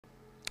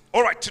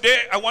All right,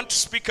 today I want to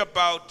speak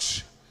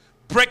about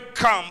break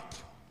camp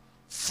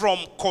from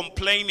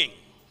complaining.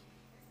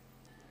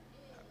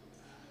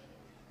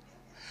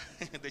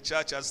 The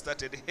church has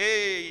started.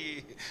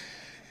 Hey,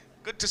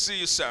 good to see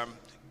you, Sam.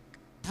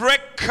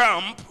 Break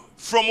camp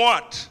from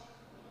what?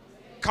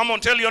 Come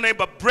on, tell your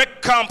neighbor,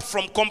 break camp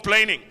from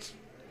complaining.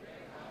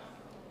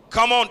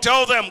 Come on,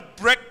 tell them,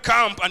 break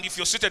camp. And if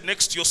you're seated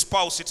next to your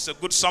spouse, it's a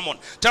good sermon.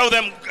 Tell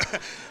them,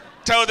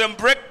 tell them,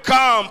 break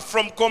camp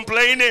from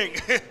complaining.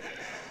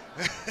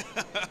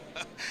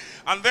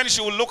 And then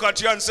she will look at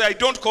you and say, I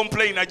don't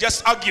complain, I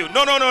just argue.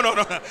 No.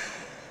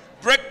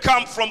 Break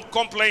camp from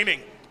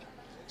complaining.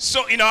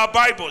 So in our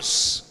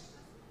Bibles,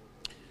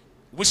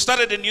 we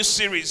started a new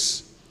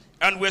series,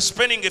 and we're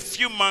spending a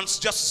few months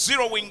just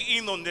zeroing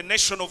in on the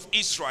nation of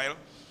Israel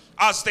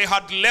as they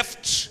had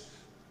left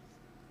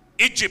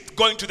Egypt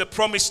going to the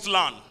promised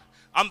land.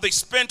 And they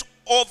spent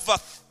over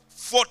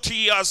 40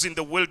 years in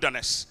the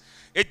wilderness.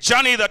 A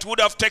journey that would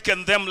have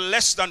taken them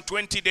less than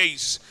 20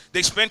 days.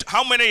 They spent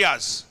how many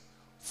years?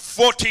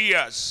 40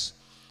 years.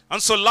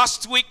 And so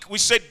last week we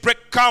said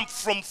break camp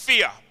from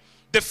fear.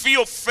 The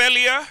fear of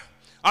failure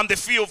and the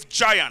fear of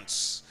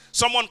giants.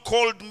 Someone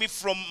called me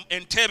from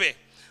Entebbe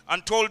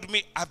and told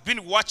me, I've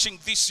been watching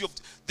this.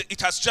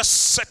 It has just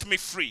set me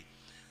free.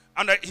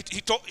 And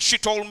she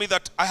told me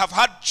that I have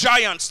had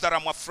giants that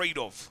I'm afraid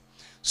of.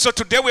 So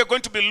today we're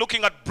going to be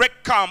looking at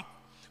break camp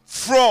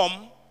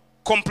from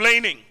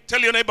complaining. Tell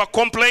your neighbor,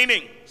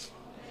 complaining.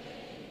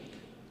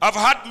 I've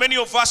heard many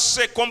of us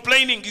say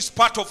complaining is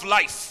part of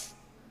life.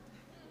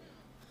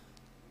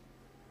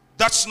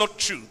 That's not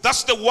true.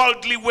 That's the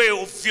worldly way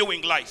of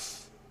viewing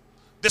life.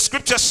 The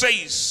scripture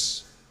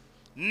says,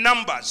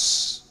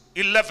 Numbers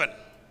 11.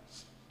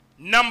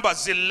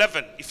 Numbers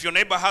 11. If your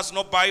neighbor has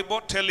no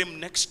Bible, tell him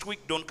next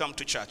week don't come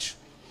to church.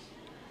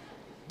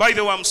 By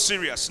the way, I'm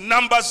serious.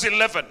 Numbers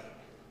 11.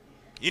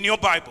 In your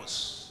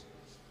Bibles.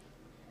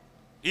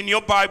 In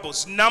your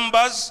Bibles,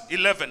 Numbers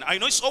 11. I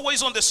know it's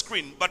always on the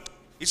screen, but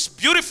it's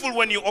beautiful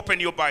when you open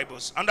your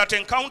Bibles. And at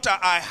Encounter,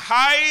 I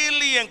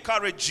highly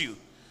encourage you,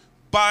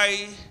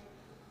 buy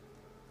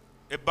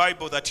a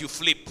Bible that you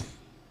flip.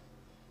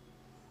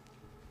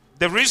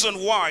 The reason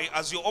why,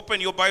 as you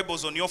open your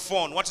Bibles on your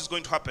phone, what is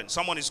going to happen?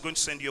 Someone is going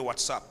to send you a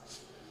WhatsApp.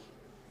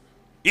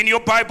 In your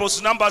Bibles,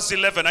 Numbers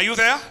 11. Are you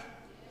there?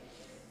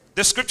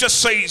 The scripture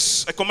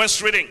says, I commence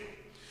reading.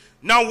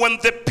 Now when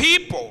the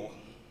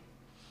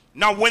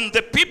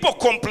people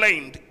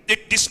complained,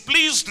 it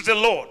displeased the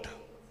Lord.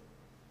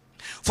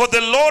 For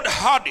the Lord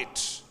heard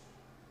it,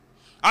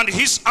 and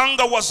his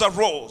anger was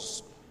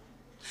arose.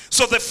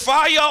 So the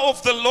fire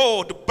of the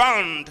Lord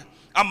burned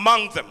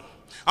among them,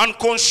 and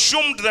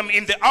consumed them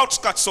in the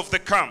outskirts of the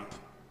camp.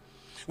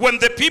 When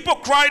the people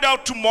cried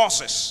out to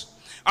Moses,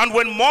 and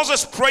when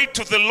Moses prayed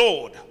to the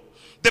Lord,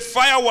 the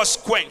fire was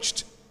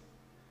quenched.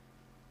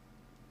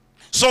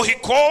 So he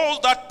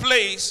called that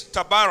place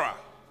Taberah,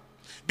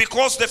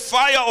 because the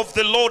fire of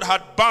the Lord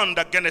had burned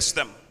against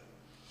them.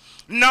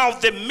 Now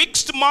the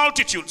mixed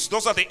multitudes,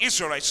 those are the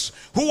Israelites,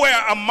 who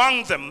were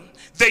among them,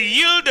 they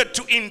yielded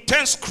to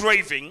intense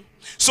craving.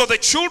 So the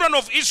children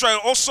of Israel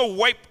also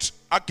wept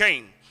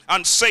again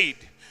and said,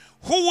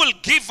 who will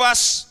give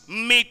us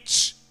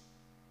meat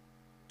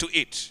to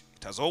eat?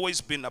 It has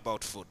always been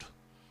about food.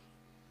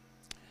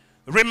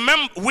 We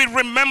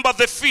remember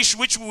the fish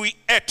which we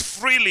ate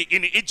freely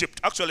in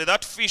Egypt. Actually,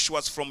 that fish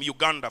was from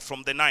Uganda,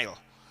 from the Nile.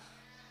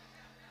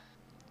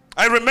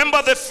 I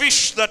remember the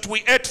fish that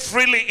we ate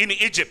freely in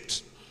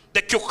Egypt.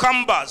 The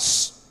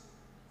cucumbers.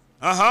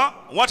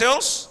 What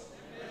else?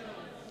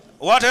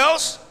 What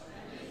else?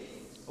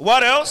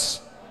 What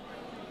else?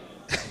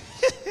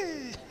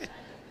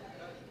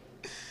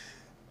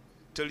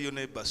 Tell your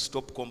neighbor,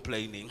 stop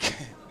complaining.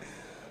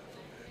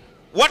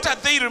 What are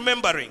they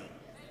remembering?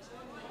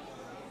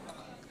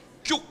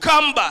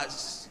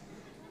 Cucumbers,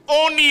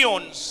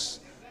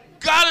 onions,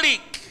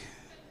 garlic,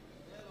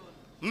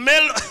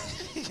 melon.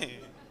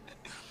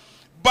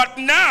 But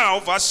now,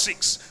 verse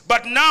 6,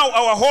 but now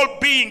our whole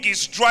being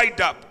is dried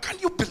up. Can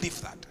you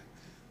believe that?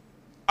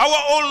 Our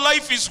whole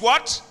life is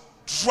what?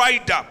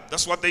 Dried up.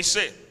 That's what they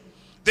say.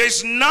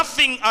 There's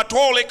nothing at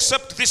all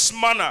except this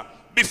manna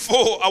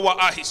before our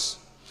eyes.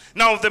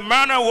 Now the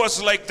manna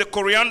was like the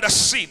coriander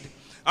seed,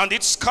 and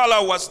its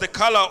color was the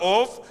color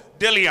of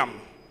bdellium.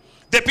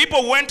 The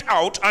people went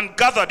out and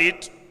gathered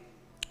it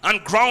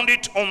and ground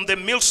it on the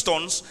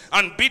millstones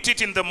and beat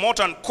it in the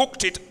mortar and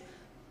cooked it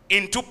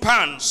into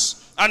pans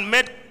and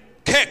made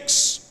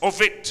cakes of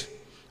it.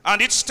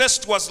 And its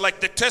taste was like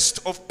the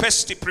taste of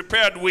pasty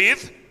prepared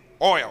with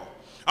oil.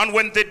 And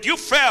when the dew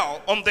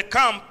fell on the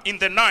camp in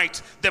the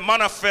night, the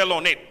manna fell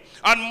on it.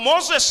 And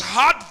Moses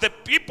heard the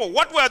people.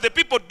 What were the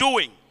people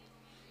doing?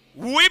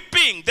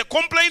 Weeping. The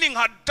complaining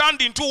had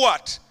turned into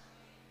what?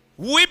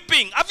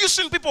 Weeping. Have you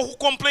seen people who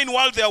complain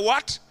while they are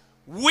what?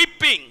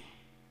 Weeping.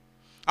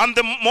 And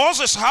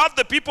Moses heard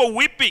the people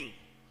weeping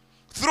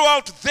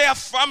throughout their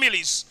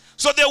families.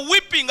 So the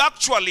weeping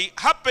actually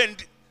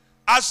happened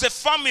as a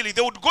family.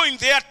 They would go in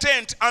their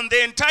tent and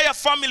the entire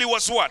family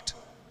was what?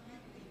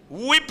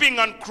 Weeping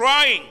and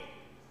crying.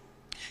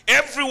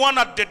 everyone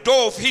at the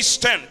door of his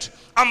tent.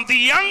 And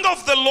the anger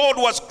of the Lord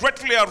was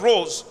greatly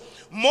arose.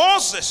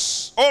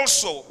 Moses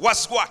also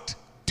was what?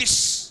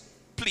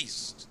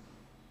 Displeased.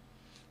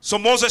 So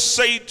Moses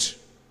said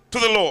to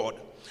the Lord,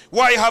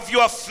 why have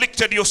you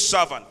afflicted your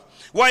servant?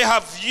 Why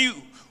have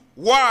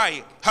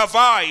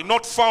I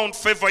not found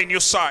favor in your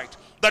sight,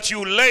 that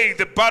you lay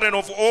the burden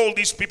of all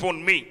these people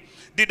on me?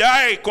 Did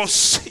I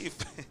conceive?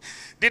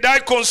 Did I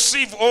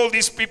conceive all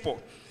these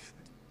people?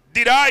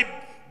 Did I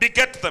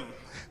beget them?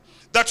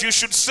 That you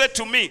should say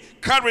to me,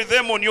 carry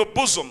them on your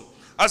bosom,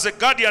 as a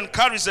guardian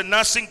carries a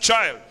nursing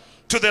child,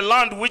 to the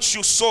land which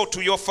you sow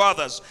to your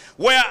fathers.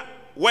 Where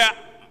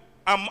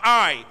am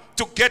I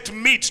to get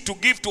meat to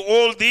give to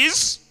all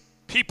these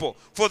people?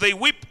 For they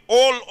weep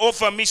all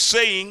over me,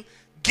 saying,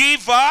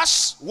 give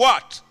us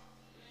what?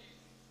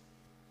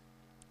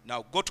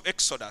 Now go to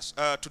Exodus,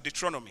 to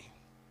Deuteronomy.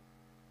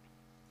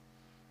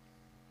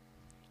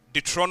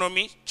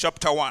 Deuteronomy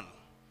chapter 1.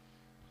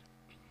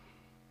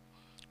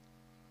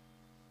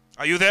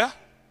 Are you there?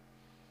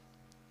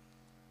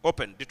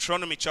 Open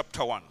Deuteronomy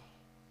chapter 1.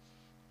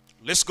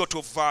 Let's go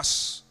to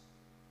verse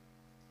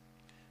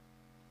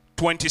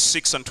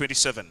 26 and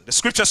 27. The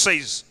scripture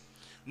says,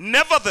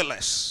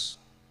 nevertheless,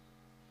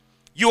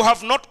 you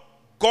have not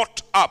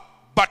got up,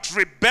 but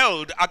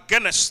rebelled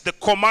against the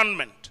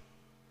commandment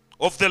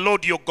of the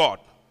Lord your God.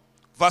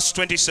 Verse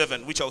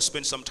 27, which I'll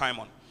spend some time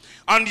on.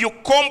 And you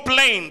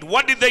complained.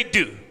 What did they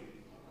do?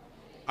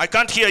 I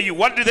can't hear you.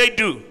 What did they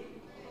do?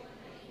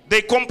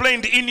 They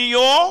complained in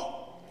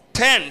your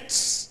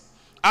tents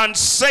and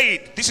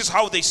said, this is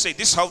how they say,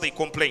 this is how they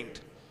complained.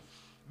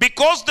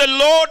 Because the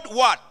Lord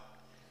what?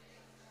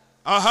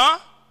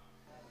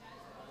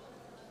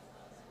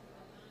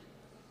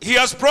 He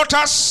has brought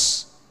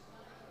us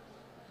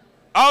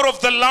out of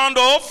the land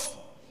of,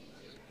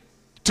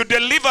 to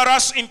deliver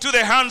us into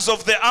the hands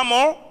of the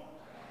Ammon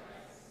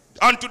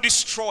and to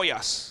destroy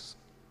us.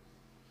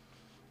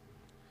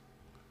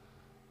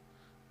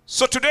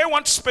 So today I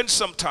want to spend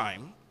some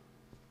time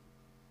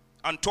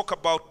and talk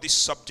about this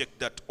subject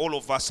that all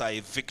of us are a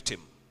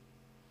victim.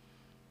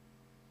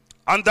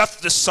 And that's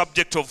the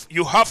subject of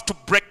you have to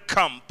break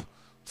camp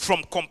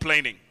from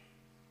complaining.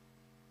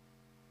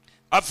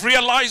 I've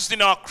realized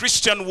in our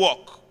Christian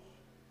walk,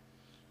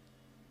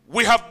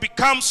 we have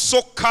become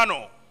so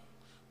carnal.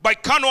 By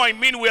carnal I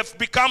mean we have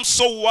become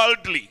so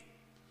worldly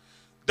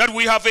that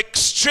we have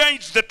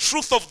exchanged the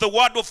truth of the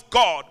word of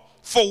God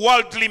for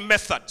worldly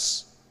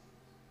methods.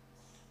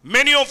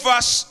 Many of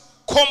us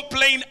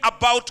complain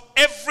about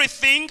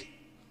everything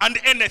and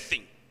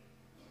anything.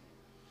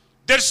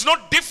 There's no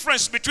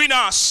difference between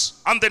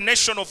us and the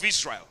nation of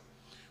Israel.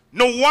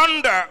 No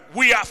wonder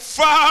we are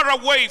far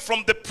away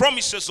from the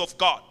promises of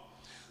God.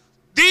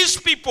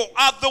 These people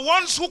are the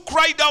ones who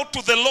cried out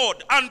to the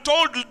Lord and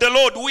told the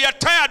Lord, we are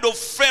tired of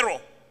Pharaoh.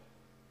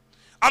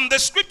 And the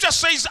scripture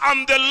says,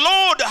 and the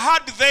Lord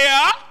had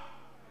their...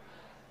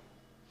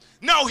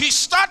 Now he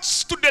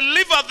starts to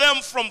deliver them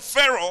from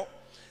Pharaoh,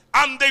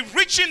 and they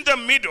reach in the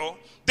middle.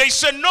 They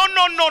say,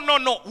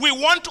 no. We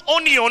want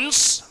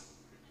onions.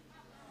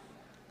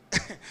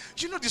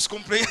 You know this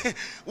complaint.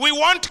 We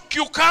want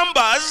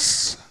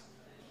cucumbers.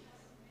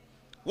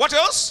 What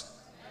else?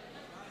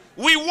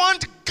 We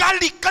want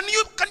garlic. Can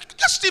you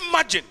just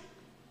imagine?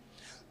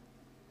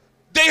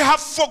 They have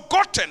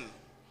forgotten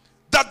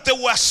that they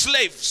were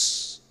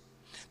slaves.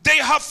 They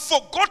have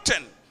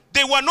forgotten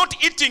they were not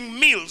eating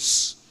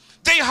meals.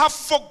 They have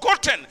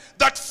forgotten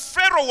that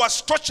Pharaoh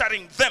was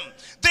torturing them.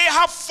 They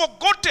have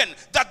forgotten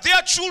that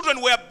their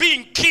children were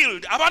being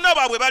killed.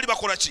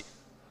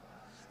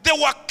 They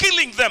were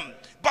killing them.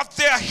 But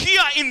they are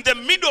here in the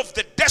middle of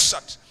the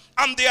desert,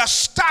 and they are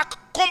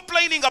stuck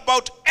complaining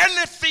about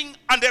anything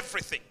and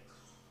everything.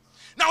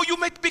 Now you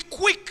might be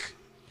quick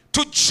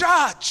to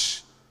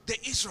judge the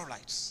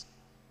Israelites,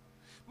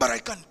 but I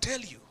can tell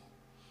you,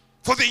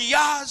 for the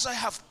years I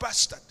have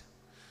pastored,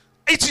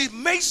 it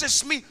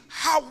amazes me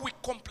how we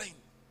complain.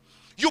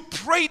 You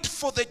prayed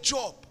for the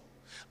job,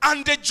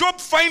 and the job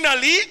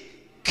finally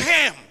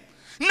came.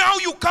 Now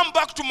you come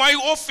back to my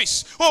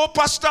office. Oh,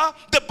 pastor,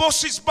 the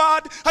boss is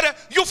bad.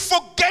 You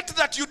forget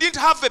that you didn't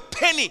have a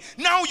penny.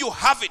 Now you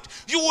have it.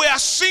 You were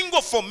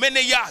single for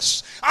many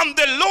years, and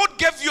the Lord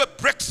gave you a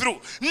breakthrough.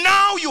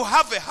 Now you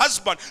have a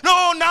husband.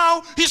 No,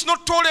 now he's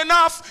not tall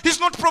enough. He's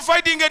not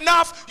providing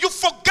enough. You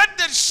forget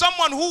there is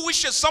someone who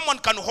wishes someone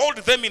can hold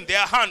them in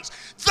their hands.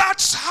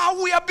 That's how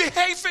we are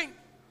behaving.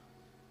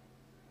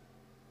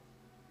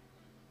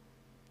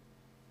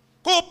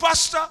 Oh,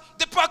 pastor,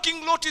 the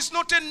parking lot is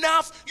not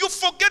enough. You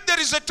forget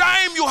there is a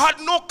time you had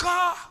no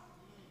car.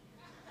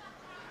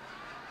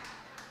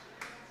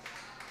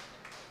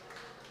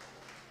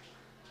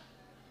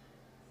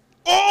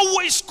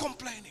 Always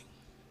complaining.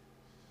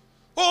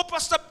 Oh,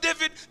 Pastor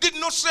David did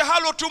not say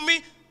hello to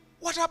me.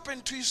 What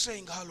happened to you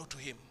saying hello to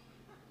him?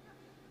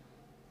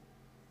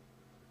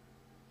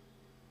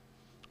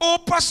 Oh,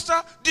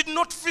 pastor did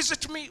not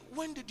visit me.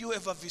 When did you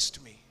ever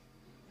visit me?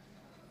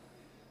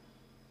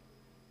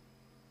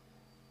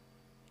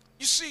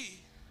 You see,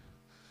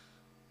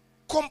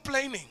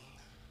 complaining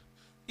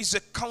is a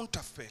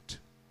counterfeit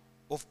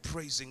of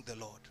praising the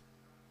Lord.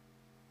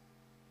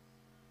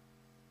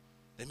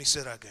 Let me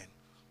say that again.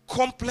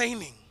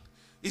 Complaining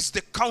is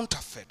the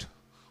counterfeit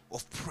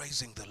of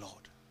praising the Lord.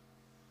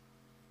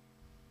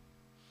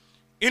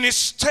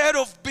 Instead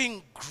of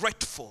being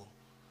grateful,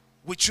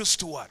 we choose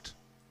to what?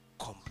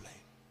 Complain.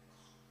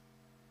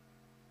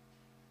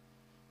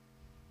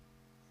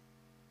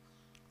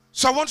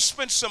 So I want to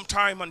spend some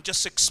time and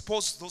just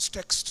expose those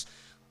texts,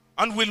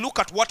 and we look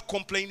at what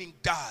complaining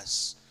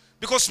does.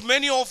 Because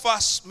many of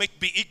us may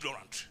be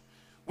ignorant.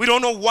 We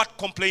don't know what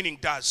complaining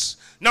does.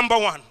 Number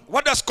one,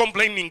 what does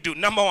complaining do?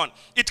 Number one,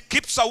 it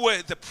keeps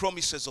away the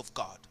promises of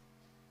God.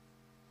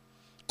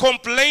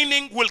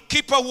 Complaining will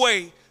keep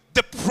away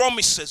the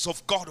promises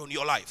of God on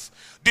your life.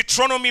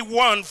 Deuteronomy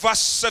 1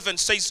 verse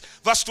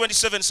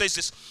 27 says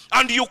this.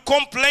 And you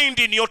complained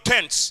in your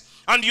tents,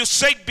 and you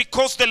said,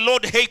 because the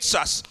Lord hates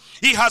us,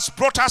 he has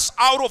brought us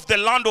out of the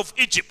land of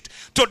Egypt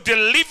to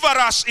deliver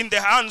us in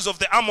the hands of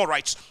the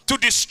Amorites, to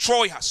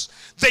destroy us.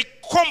 They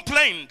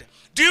complained.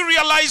 Do you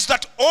realize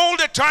that all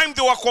the time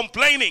they were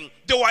complaining,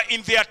 they were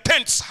in their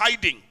tents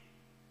hiding?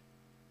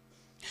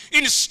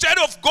 Instead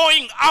of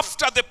going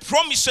after the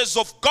promises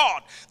of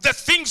God, the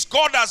things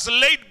God has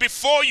laid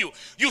before you,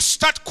 you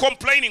start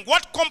complaining.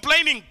 What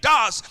complaining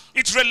does,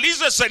 it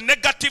releases a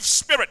negative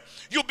spirit.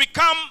 You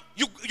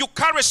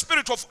carry a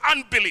spirit of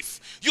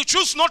unbelief. You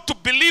choose not to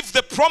believe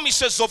the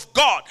promises of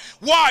God.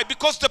 Why?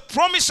 Because the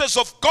promises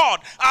of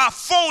God are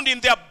found in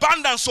the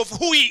abundance of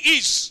who he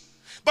is.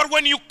 But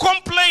when you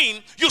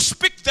complain, you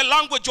speak the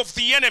language of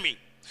the enemy.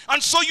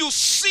 And so you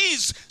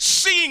cease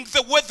seeing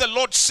the way the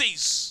Lord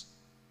sees.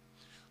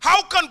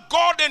 How can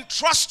God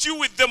entrust you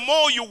with the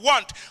more you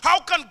want? How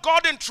can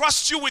God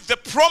entrust you with the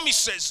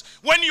promises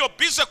when you're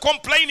busy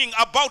complaining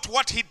about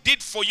what he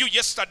did for you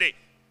yesterday?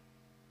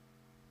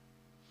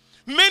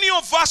 Many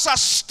of us are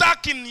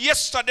stuck in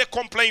yesterday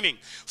complaining,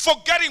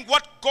 forgetting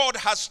what God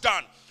has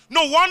done.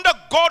 No wonder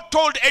God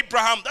told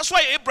Abraham. That's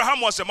why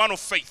Abraham was a man of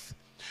faith.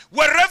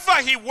 Wherever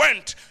he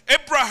went,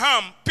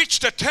 Abraham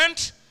pitched a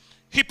tent.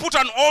 He put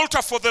an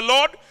altar for the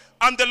Lord,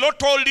 and the Lord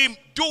told him,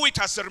 do it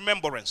as a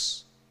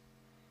remembrance.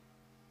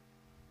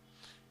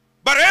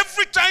 But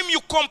every time you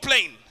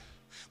complain,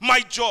 my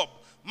job,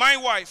 my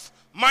wife,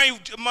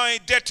 my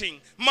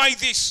dating, my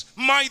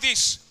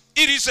this,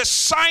 it is a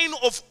sign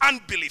of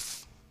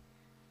unbelief.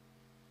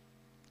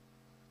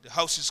 The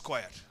house is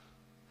quiet.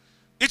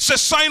 It's a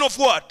sign of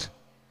what?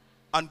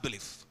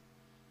 Unbelief.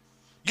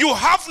 You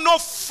have no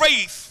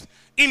faith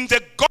in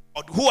the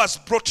God who has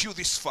brought you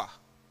this far.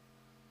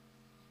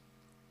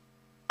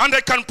 And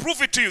I can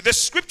prove it to you. The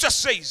scripture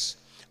says,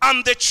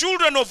 and the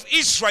children of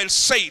Israel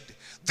said,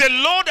 the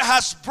Lord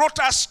has brought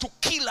us to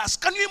kill us.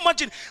 Can you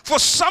imagine for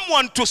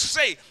someone to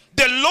say,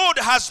 the Lord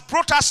has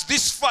brought us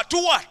this far, to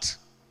what?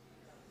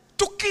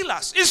 To kill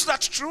us. Is that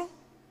true?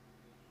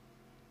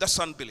 That's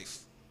unbelief.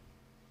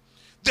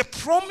 The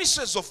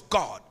promises of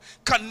God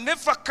can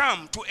never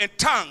come to a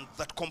tongue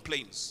that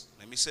complains.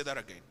 Let me say that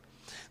again.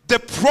 The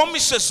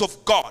promises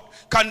of God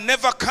can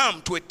never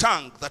come to a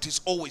tongue that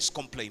is always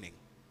complaining.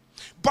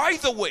 By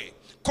the way,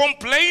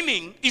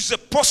 complaining is a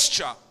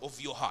posture of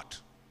your heart.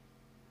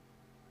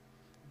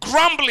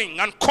 Grumbling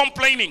and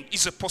complaining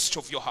is a posture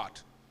of your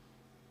heart.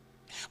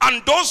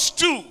 And those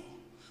two,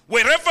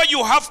 wherever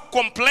you have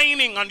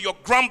complaining and you're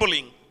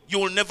grumbling, you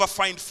will never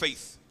find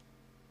faith.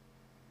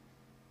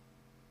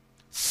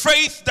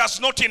 Faith does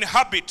not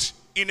inhabit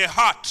in a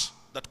heart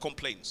that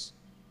complains.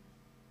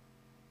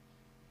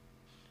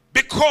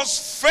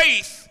 Because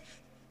faith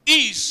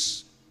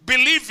is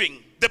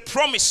believing the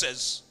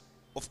promises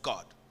of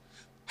God.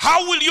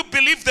 How will you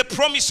believe the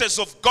promises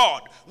of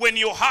God when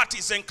your heart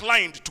is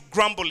inclined to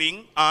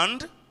grumbling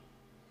and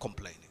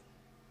complaining?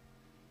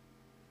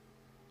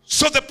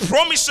 So the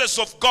promises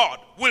of God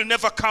will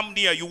never come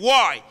near you.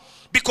 Why?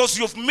 Because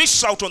you've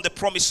missed out on the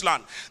promised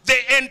land. The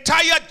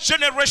entire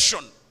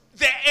generation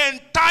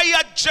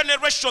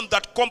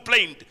that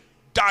complained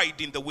died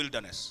in the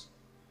wilderness.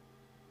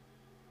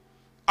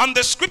 And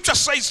the scripture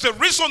says the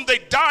reason they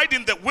died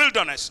in the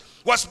wilderness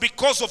was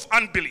because of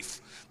unbelief.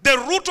 The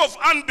root of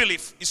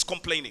unbelief is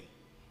complaining.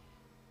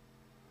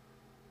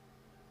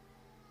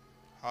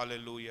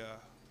 Hallelujah.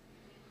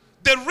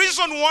 The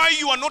reason why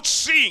you are not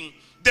seeing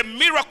the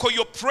miracle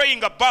you're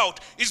praying about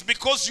is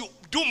because you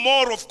do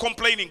more of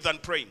complaining than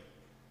praying.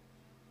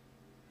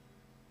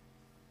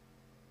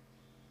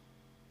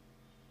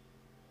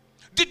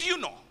 Did you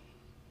know?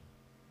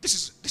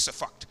 This is a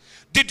fact.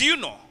 Did you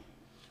know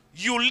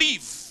you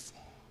live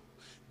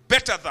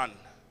better than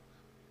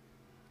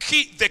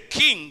the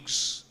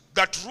kings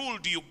that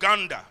ruled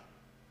Uganda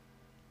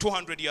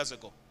 200 years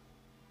ago,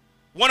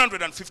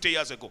 150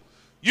 years ago?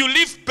 You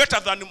live better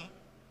than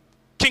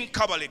King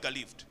Kabalega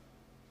lived.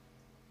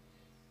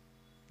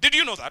 Did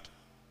you know that?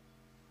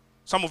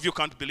 Some of you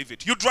can't believe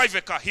it. You drive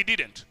a car, he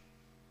didn't.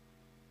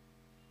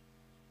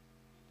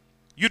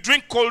 You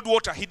drink cold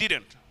water, he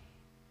didn't.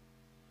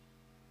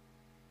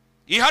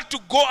 He had to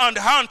go and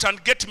hunt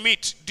and get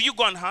meat. Do you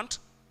go and hunt?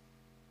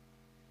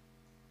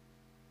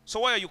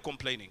 So why are you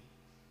complaining?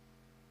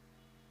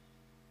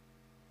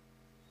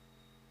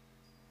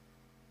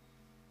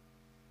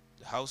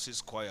 house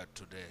is quiet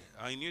today.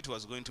 I knew it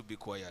was going to be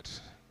quiet.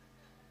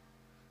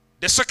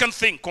 The second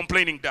thing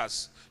complaining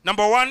does.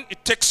 Number one,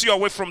 it takes you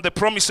away from the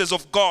promises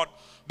of God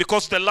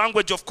because the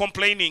language of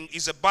complaining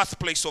is a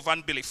birthplace of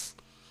unbelief.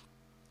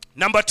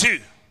 Number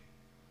two,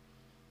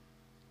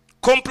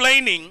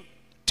 complaining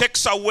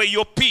takes away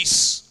your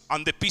peace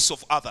and the peace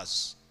of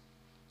others.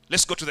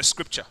 Let's go to the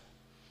scripture.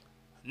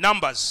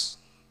 Numbers.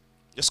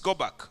 Let's go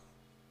back.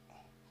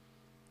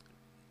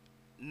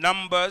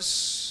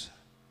 Numbers.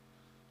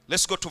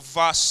 Let's go to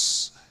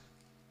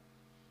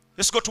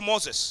let's go to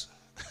Moses.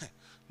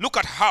 Look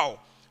at how.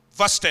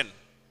 Verse 10.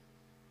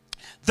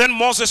 Then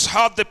Moses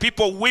heard the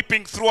people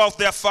weeping throughout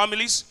their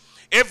families,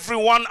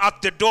 everyone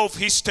at the door of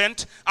his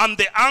tent, and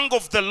the anger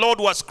of the Lord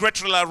was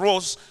greatly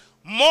arose.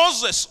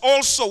 Moses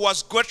also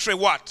was greatly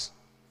what?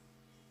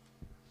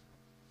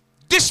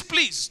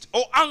 Displeased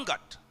or angered.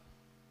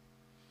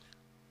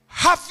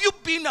 Have you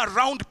been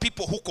around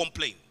people who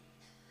complain?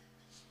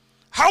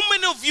 How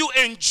many of you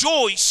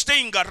enjoy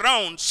staying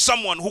around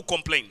someone who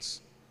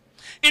complains?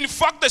 In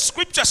fact, the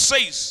scripture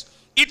says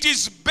it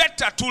is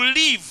better to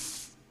live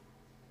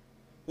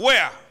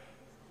where?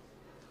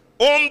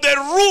 On the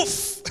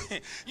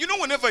roof. You know,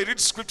 whenever I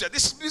read scripture,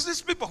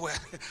 these people were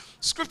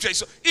scripture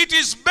is, it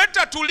is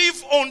better to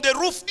live on the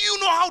roof. Do you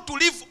know how to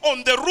live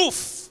on the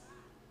roof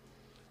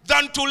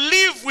than to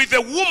live with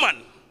a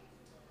woman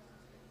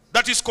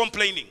that is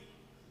complaining?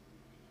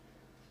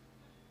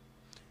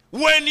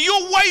 When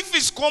your wife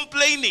is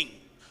complaining,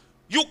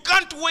 you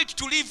can't wait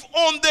to live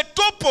on the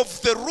top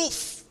of the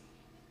roof.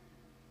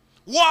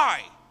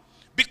 Why?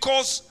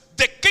 Because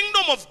the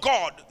kingdom of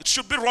God, it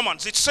should be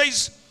Romans, it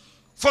says,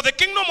 for the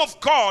kingdom of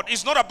God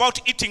is not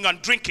about eating and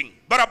drinking,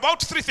 but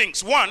about three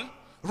things. One,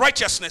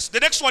 righteousness. The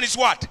next one is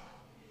what?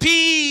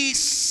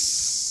 Peace.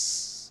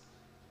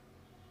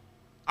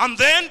 And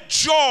then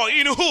joy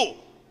in who?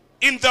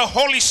 In the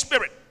Holy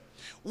Spirit.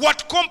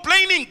 What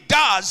complaining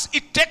does,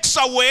 it takes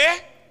away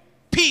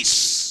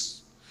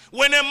peace.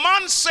 When a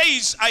man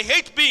says, I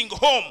hate being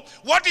home,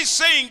 what he's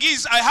saying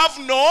is, I have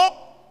no.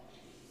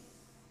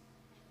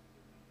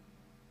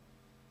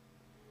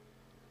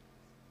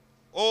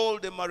 All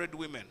the married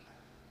women,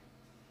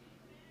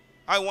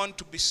 I want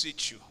to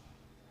beseech you,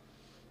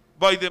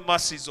 by the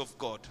mercies of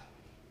God,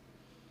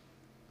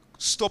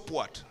 stop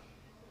what?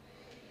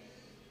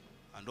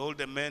 And all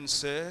the men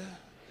say,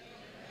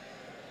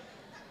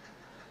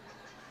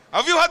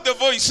 have you heard the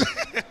voice?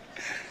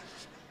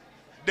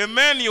 The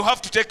men, you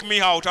have to take me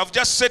out. I've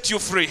just set you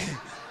free.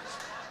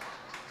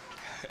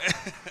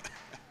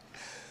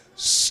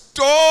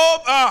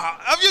 Stop.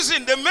 Have you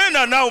seen? The men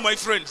are now my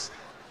friends.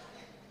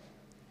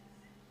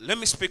 Let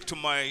me speak to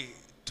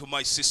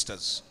my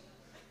sisters.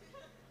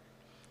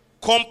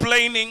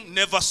 Complaining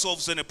never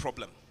solves any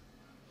problem.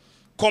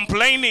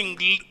 Complaining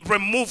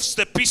removes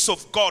the peace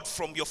of God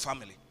from your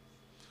family.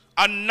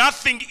 And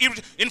nothing,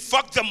 in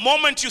fact, the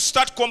moment you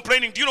start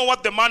complaining, do you know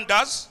what the man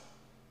does?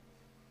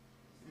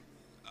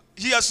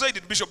 He has said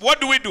it, Bishop. What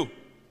do?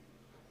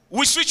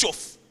 We switch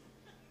off.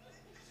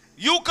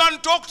 You can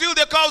talk till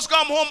the cows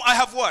come home. I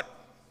have what?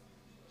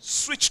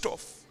 Switched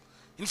off.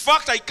 In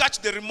fact, I catch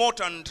the remote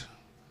and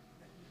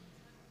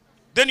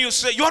then you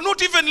say, you are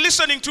not even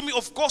listening to me.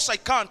 Of course I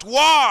can't.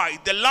 Why?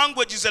 The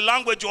language is a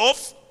language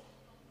of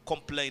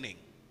complaining.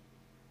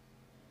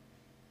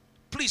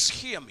 Please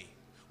hear me.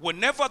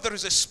 Whenever there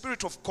is a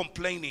spirit of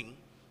complaining,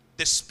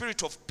 the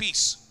spirit of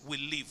peace will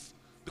leave.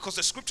 Because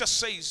the scripture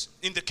says,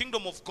 in the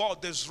kingdom of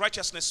God, there's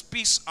righteousness,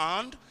 peace,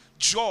 and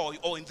joy,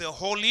 or in the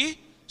Holy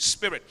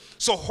Spirit.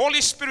 So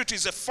Holy Spirit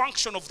is a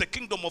function of the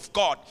kingdom of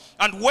God.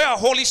 And where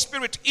Holy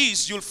Spirit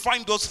is, you'll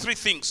find those three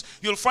things.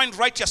 You'll find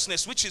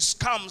righteousness, which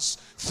comes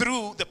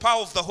through the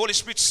power of the Holy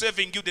Spirit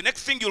saving you. The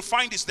next thing you'll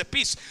find is the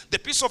peace. The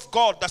peace of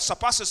God that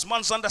surpasses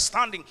man's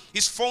understanding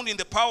is found in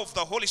the power of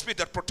the Holy Spirit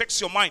that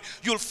protects your mind.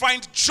 You'll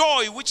find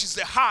joy, which is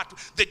the heart.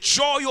 The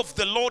joy of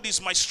the Lord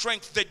is my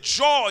strength. The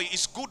joy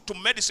is good to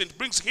medicine, it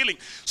brings healing.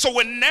 So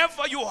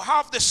whenever you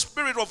have the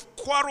spirit of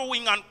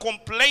quarreling and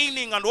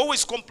complaining and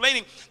always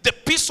complaining, the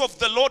peace of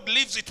the Lord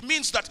lives. It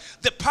means that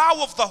the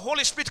power of the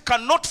Holy Spirit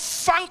cannot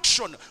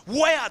function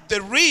where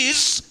there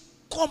is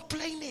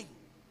complaining.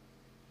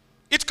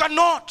 It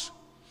cannot.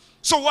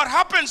 So what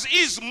happens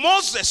is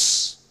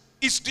Moses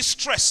is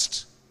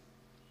distressed.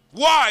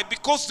 Why?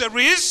 Because there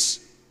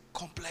is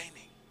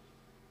complaining.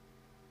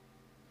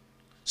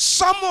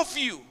 Some of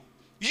you,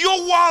 your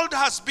world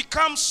has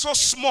become so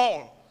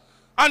small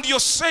and you're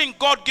saying,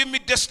 God, give me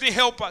destiny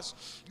helpers.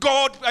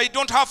 God, I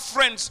don't have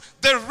friends.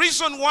 The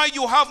reason why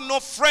you have no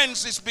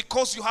friends is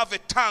because you have a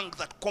tongue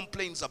that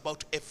complains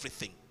about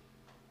everything.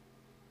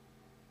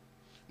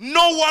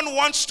 No one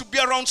wants to be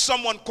around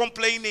someone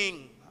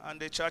complaining. And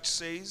the church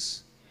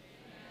says,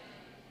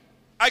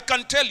 I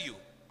can tell you,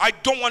 I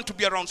don't want to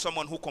be around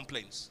someone who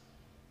complains.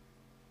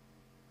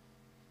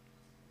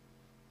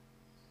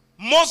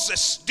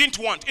 Moses didn't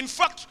want. In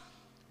fact,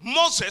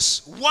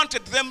 Moses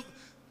wanted them,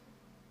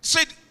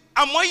 said,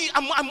 am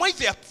I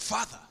their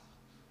father?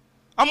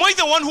 Am I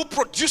the one who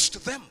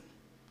produced them?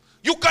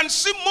 You can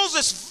see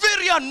Moses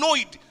very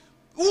annoyed.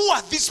 Who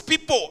are these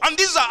people? And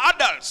these are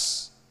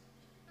adults.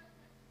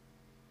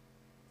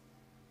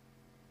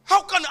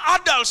 How can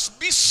adults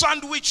be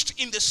sandwiched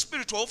in the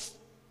spirit of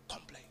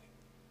complaining?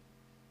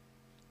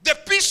 The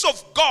peace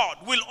of God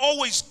will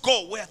always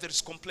go where there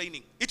is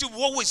complaining. It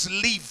will always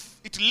live.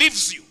 It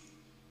leaves you.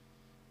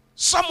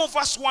 Some of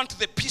us want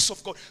the peace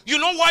of God. You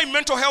know why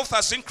mental health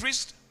has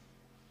increased?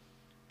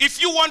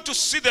 If you want to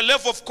see the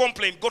level of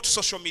complaint, go to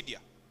social media.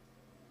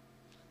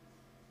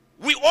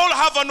 We all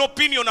have an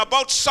opinion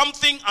about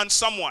something and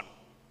someone.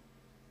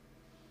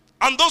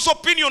 And those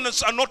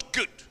opinions are not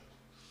good.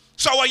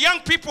 So our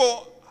young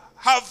people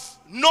have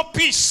no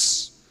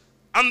peace.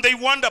 And they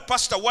wonder,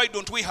 Pastor, why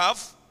don't we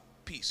have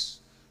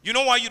peace? You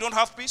know why you don't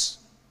have peace?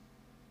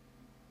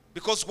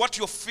 Because what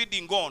you're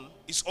feeding on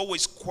is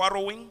always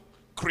quarreling,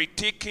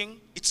 critiquing.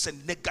 It's a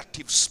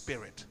negative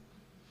spirit.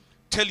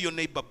 Tell your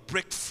neighbor,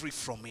 break free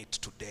from it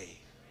today.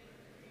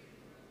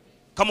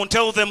 Come on,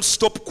 tell them,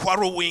 stop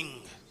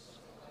quarreling.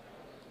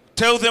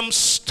 Tell them,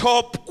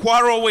 stop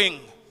quarreling.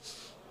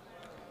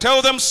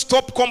 Tell them,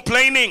 stop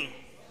complaining.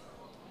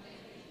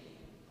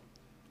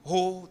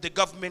 Oh, the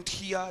government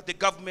here, the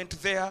government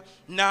there.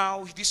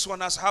 Now this one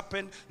has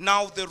happened.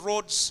 Now the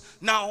roads,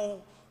 now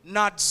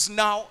NADS,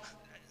 now.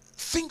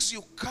 Things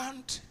you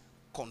can't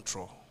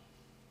control.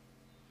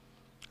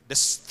 The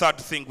third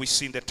thing we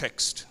see in the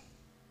text.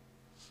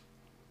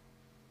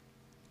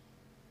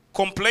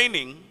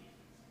 Complaining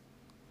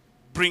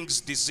brings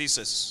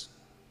diseases.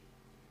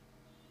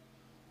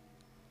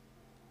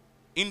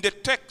 In the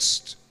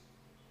text,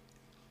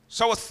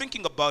 so I was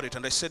thinking about it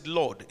and I said,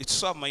 Lord, it's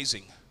so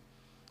amazing.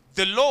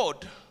 The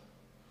Lord,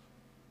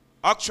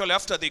 actually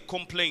after they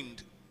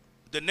complained,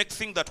 the next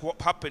thing that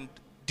happened,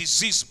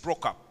 disease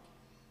broke up.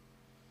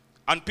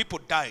 And people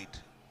died.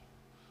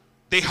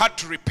 They had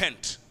to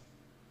repent.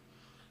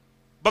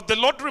 But the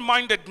Lord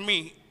reminded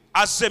me,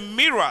 as a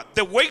mirror,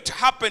 the way it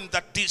happened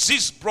that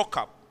disease broke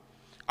up.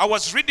 I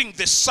was reading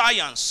the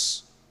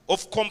science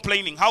of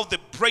complaining, how the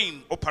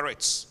brain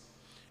operates.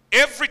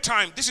 Every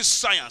time, this is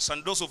science,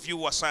 and those of you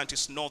who are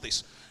scientists know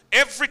this.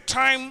 Every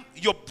time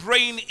your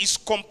brain is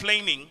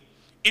complaining,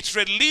 it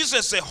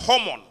releases a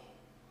hormone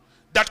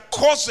that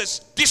causes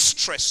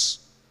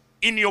distress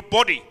in your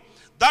body.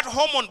 That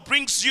hormone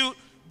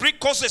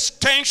causes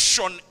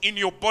tension in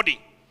your body.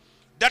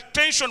 That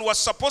tension was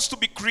supposed to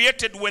be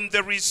created when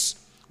there is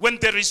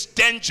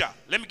danger.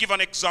 Let me give an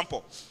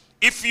example.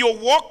 If you're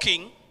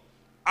walking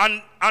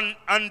and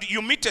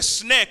you meet a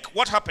snake,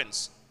 what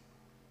happens?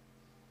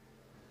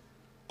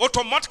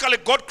 Automatically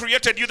God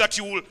created you that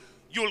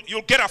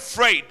you'll get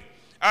afraid.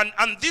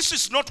 And this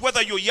is not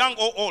whether you're young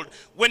or old.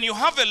 When you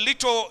have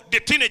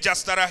the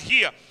teenagers that are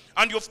here,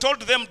 and you've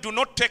told them, do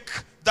not take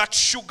that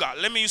sugar.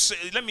 Let me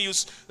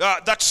use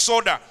that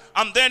soda.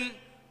 And then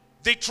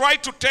they try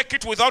to take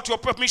it without your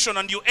permission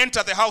and you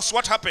enter the house.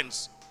 What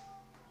happens?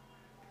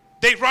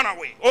 They run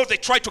away, or they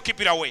try to keep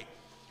it away.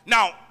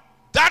 Now,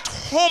 that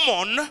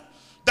hormone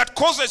that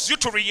causes you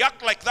to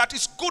react like that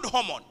is good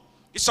hormone.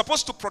 It's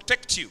supposed to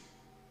protect you.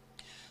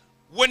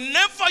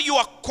 Whenever you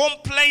are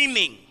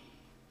complaining,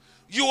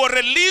 you are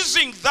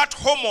releasing that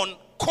hormone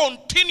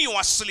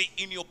continuously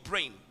in your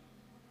brain.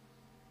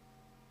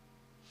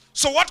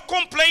 So what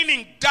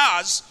complaining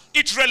does,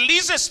 it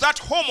releases that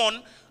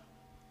hormone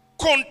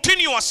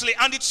continuously,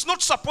 and it's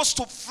not supposed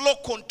to flow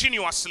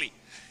continuously.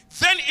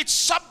 Then it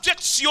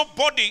subjects your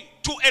body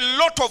to a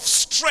lot of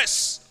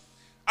stress.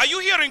 Are you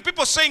hearing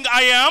people saying,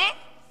 I am?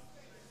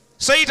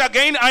 Say it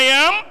again, I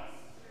am?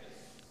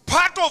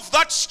 Part of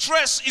that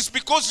stress is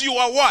because you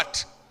are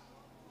what?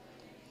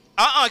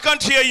 I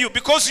can't hear you.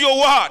 Because you're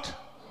what?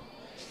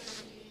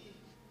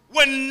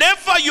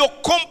 Whenever you're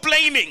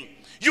complaining,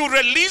 you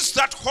release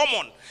that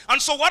hormone.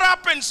 And so what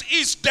happens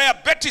is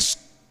diabetes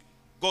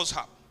goes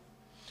up.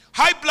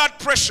 High blood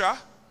pressure,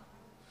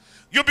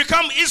 you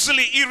become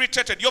easily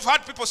irritated. You've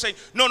heard people say,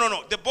 no,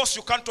 the boss,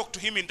 you can't talk to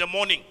him in the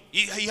morning.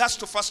 He has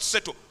to first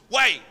settle.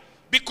 Why?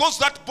 Because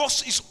that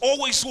boss is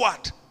always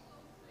what?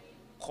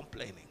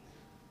 Complaining.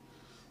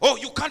 Oh,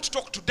 you can't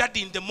talk to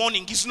daddy in the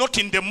morning. He's not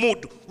in the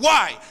mood.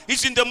 Why?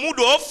 He's in the mood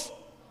of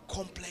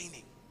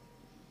complaining.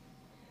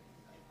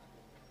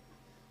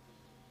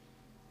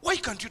 Why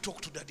can't you talk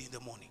to daddy in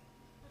the morning?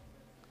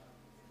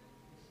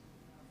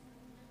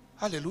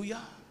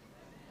 Hallelujah.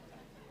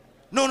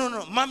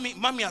 No.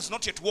 Mommy has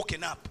not yet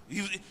woken up.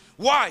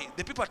 Why?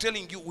 The people are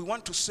telling you, we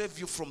want to save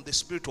you from the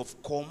spirit of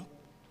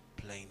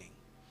complaining.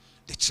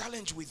 The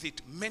challenge with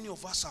it, many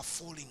of us are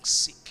falling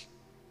sick.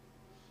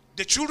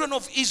 The children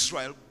of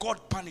Israel,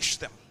 God punished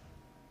them.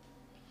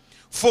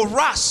 For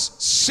us,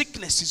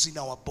 sickness is in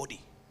our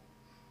body.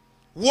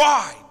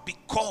 Why?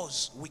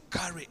 Because we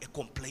carry a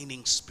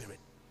complaining spirit.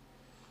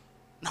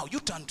 Now you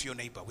turn to your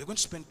neighbor. We're going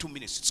to spend 2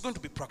 minutes. It's going to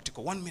be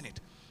practical. 1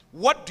 minute.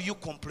 What do you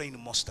complain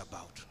most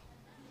about?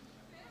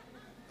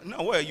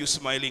 Now why are you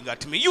smiling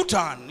at me? You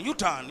turn.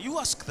 You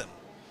ask them.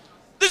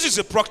 This is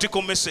a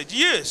practical message.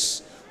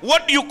 Yes.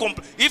 What do you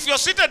complain? If you're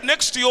seated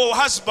next to your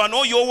husband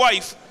or your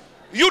wife,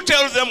 you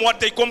tell them what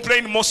they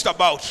complain most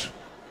about.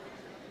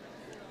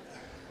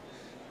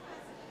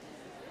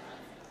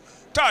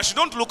 Tash,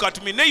 don't look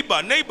at me.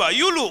 Neighbor, neighbor,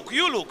 you look,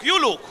 you look,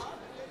 you look.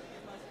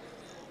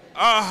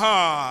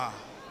 Uh-huh.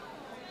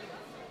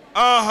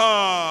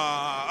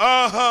 Uh-huh.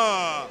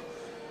 Uh-huh.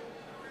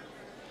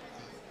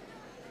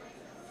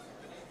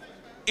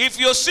 If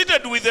you're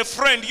seated with a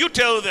friend, you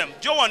tell them.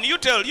 Joanne, you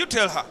tell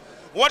her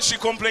what she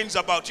complains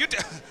about. You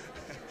tell.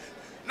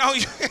 Now,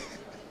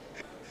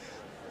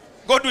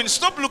 Godwin,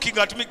 stop looking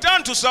at me.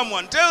 Turn to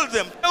someone. Tell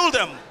them. Tell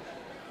them.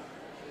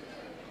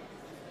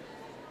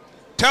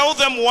 Tell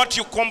them what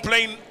you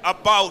complain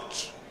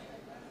about.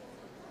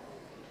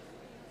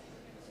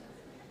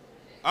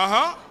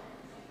 Uh-huh.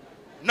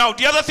 Now,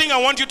 the other thing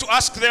I want you to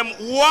ask them,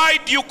 why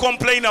do you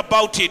complain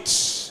about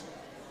it?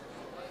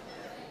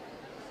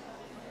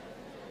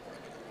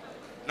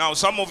 Now,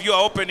 some of you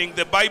are opening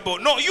the Bible.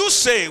 No, you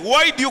say,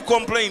 why do you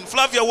complain?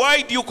 Flavia,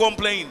 why do you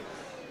complain?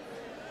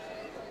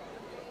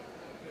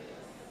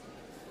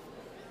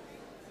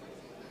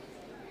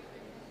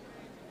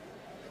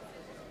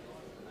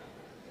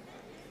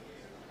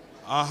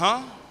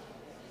 Uh-huh.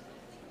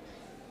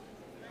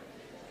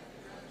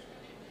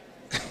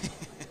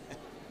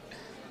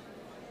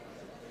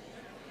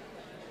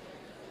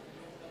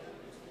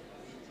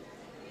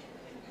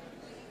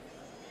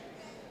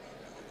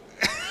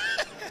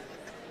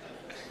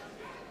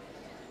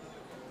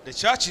 The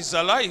church is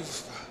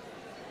alive.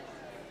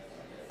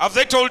 Have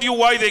they told you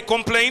why they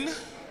complain?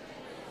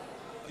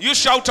 You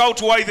shout out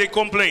why they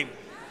complain.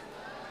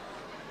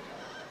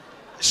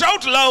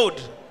 Shout loud.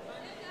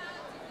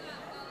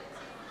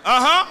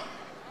 Uh-huh.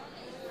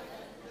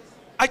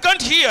 I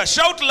can't hear.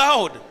 Shout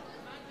loud.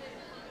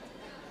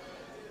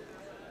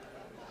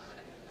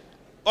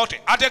 Okay,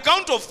 at the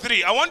count of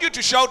 3, I want you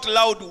to shout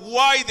loud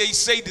why they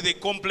said they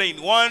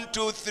complain. 1,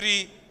 2,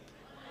 3.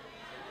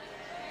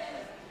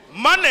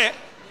 Money.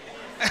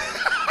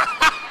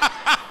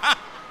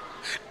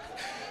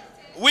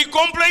 We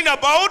complain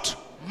about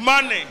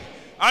money.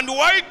 And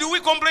why do we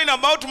complain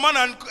about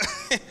money?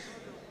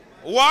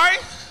 Why?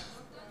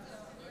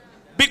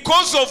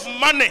 Because of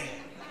money.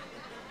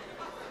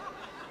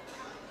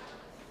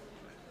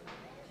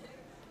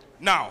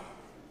 Now,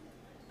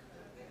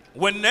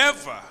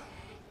 whenever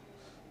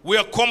we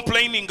are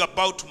complaining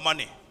about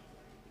money,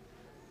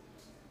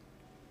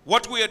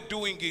 what we are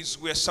doing is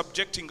we are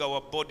subjecting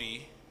our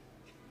body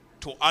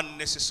to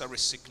unnecessary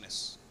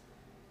sickness.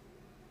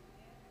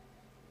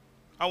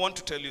 I want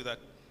to tell you that.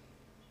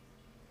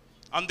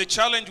 And the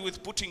challenge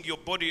with putting your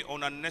body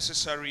on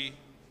unnecessary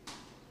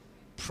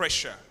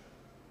pressure,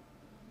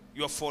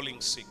 you are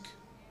falling sick.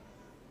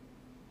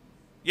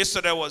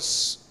 Yesterday I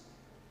was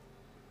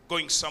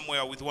going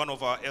somewhere with one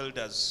of our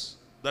elders,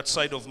 that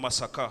side of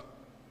Masaka.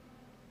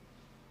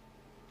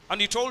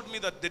 And he told me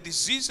that the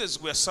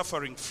diseases we are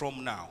suffering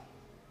from now,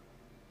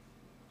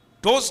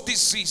 those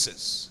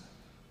diseases,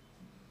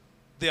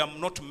 they are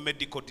not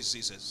medical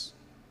diseases.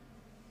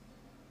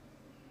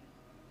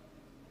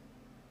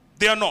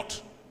 They are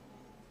not.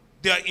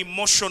 They are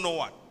emotional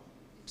what?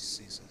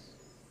 Diseases.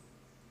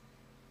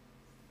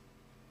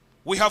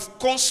 We have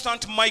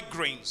constant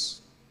migraines.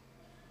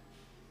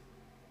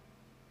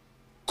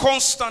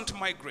 Constant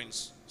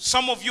migraines.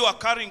 Some of you are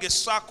carrying a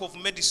sack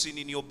of medicine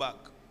in your bag.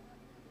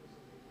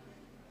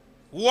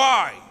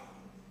 Why?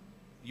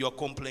 You are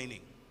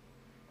complaining.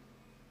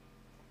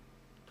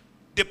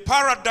 The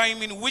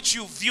paradigm in which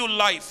you view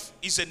life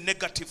is a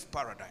negative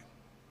paradigm.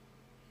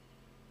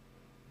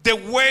 The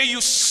way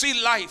you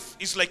see life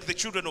is like the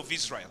children of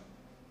Israel.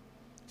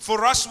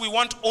 For us, we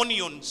want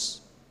onions.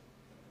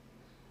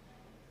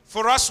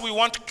 For us, we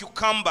want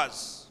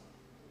cucumbers.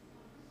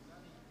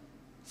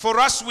 For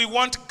us, we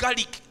want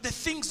garlic. The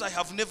things I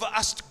have never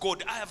asked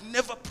God. I have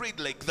never prayed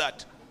like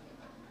that.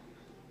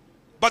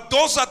 But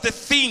those are the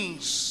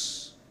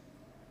things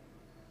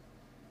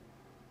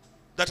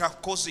that are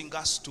causing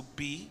us to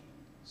be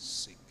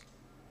sick.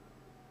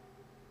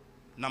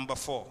 Number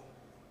 4.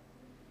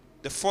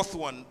 The fourth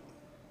one,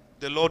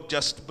 the Lord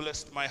just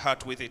blessed my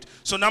heart with it.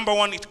 So number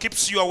 1, it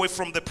keeps you away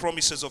from the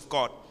promises of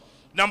God.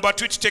 Number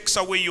 2, it takes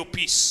away your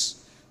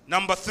peace.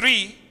 Number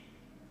 3,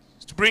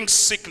 it brings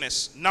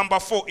sickness. Number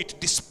 4, it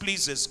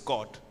displeases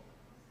God.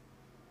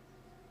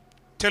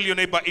 Tell your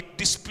neighbor, it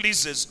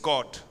displeases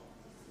God.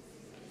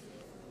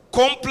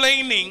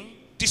 Complaining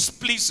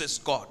displeases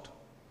God.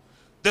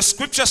 The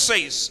scripture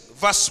says,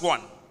 verse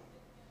 1,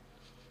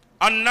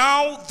 and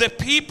now the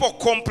people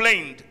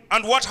complained,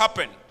 and what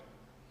happened?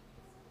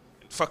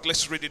 In fact,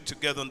 let's read it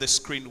together on the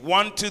screen.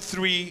 1, 2,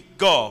 3,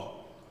 go.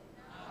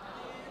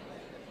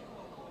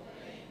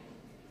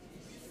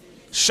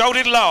 Shout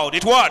it loud.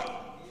 It what?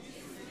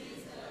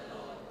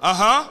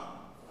 Uh-huh.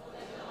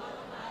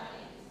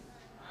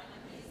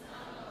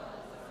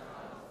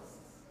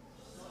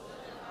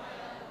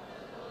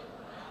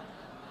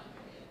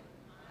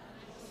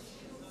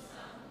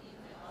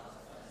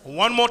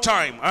 One more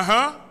time.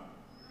 Uh-huh.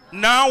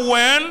 Now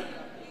when?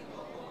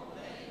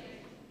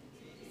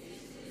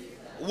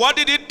 What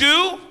did it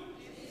do?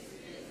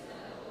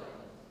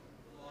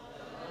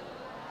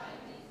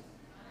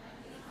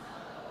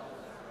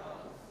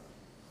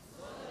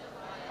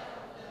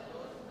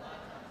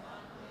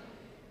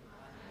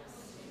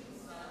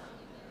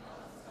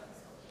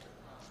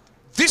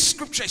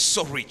 scripture is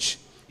so rich.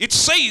 It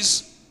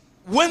says,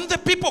 when the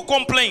people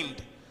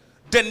complained,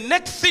 the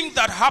next thing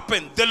that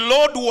happened, the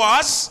Lord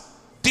was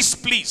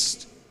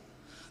displeased.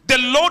 The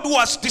Lord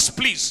was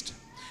displeased.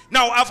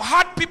 Now, I've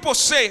heard people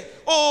say,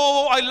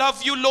 oh, I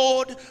love you,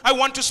 Lord. I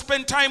want to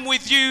spend time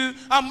with you.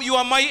 You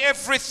are my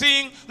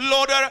everything,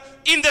 Lord.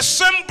 In the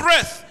same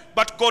breath,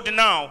 but God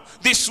now,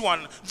 this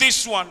one.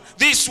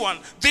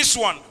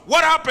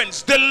 What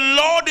happens? The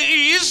Lord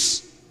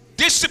is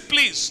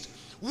displeased.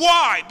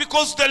 Why?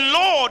 Because the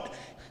Lord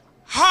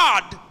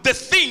heard the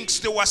things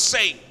they were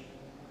saying.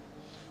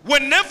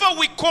 Whenever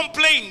we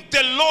complain,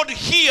 the Lord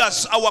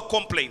hears our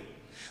complaint.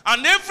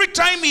 And every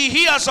time he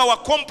hears our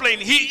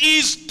complaint, he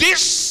is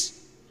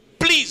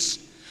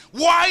displeased.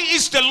 Why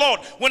is the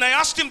Lord? When I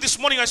asked him this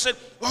morning, I said,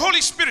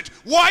 Holy Spirit,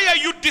 why are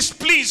you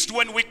displeased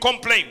when we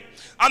complain?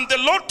 And the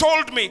Lord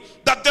told me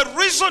that the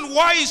reason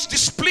why he's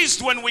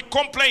displeased when we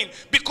complain,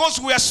 because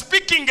we are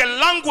speaking a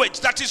language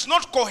that is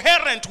not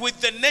coherent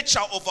with the nature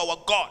of our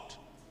God.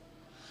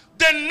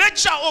 The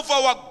nature of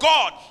our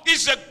God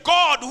is a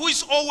God who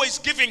is always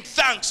giving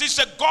thanks. It's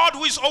a God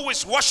who is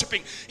always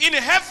worshiping. In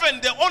heaven,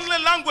 the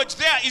only language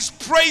there is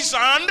praise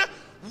and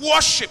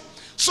worship.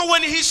 So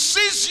when he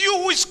sees you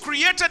who is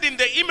created in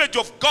the image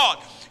of God,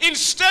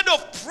 instead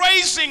of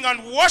praising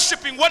and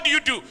worshiping, what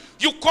do?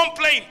 You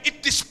complain.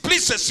 It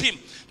displeases him.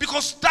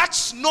 Because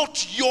that's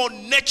not your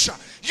nature.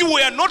 You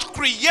were not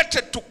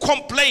created to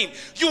complain.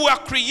 You were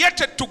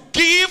created to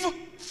give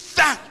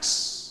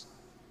thanks.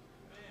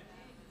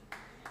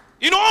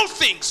 In all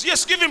things.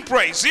 Yes, give him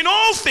praise. In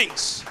all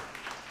things.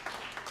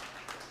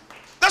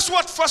 That's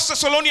what 1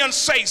 Thessalonians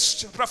says,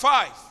 chapter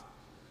 5.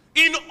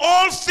 In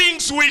all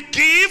things we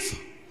give.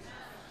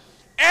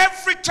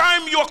 Every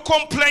time you're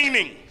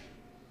complaining,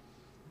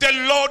 the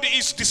Lord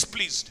is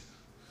displeased.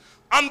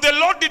 And the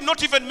Lord did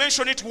not even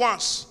mention it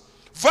once.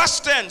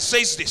 Verse 10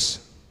 says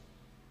this.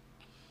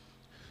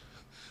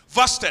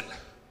 Verse 10.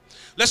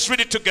 Let's read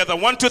it together.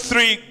 1, 2,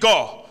 3,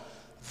 go.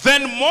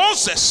 Then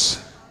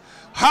Moses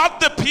had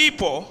the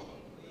people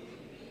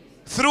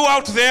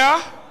throughout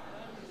there,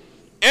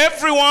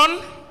 everyone,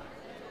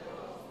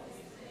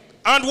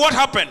 and what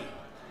happened?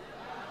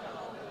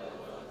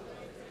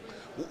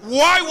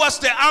 Why was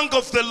the anger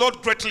of the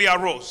Lord greatly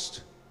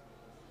aroused?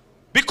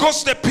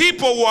 Because the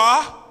people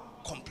were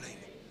complaining.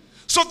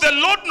 So the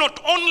Lord not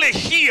only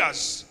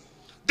hears,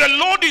 the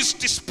Lord is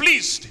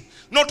displeased.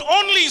 Not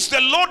only is the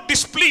Lord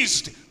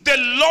displeased, the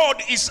Lord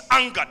is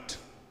angered.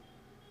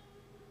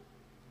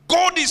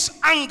 God is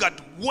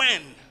angered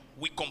when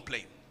we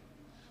complain.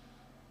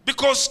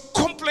 Because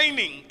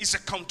complaining is a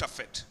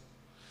counterfeit.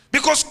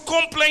 Because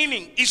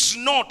complaining is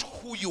not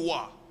who you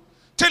are.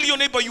 Tell your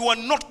neighbor, you are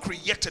not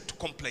created to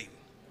complain.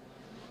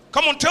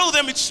 Come on, tell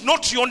them it's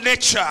not your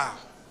nature.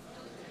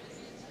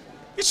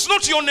 It's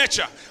not your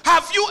nature.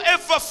 Have you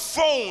ever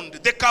found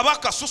the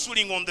kabaka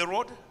susuling on the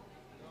road?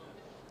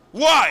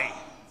 Why?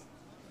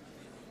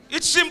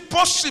 It's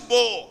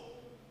impossible.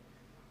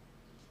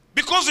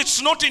 Because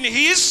it's not in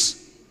his.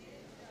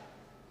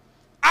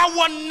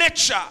 Our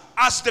nature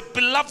as the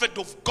beloved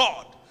of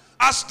God,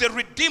 as the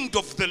redeemed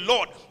of the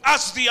Lord,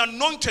 as the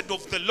anointed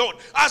of the Lord,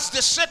 as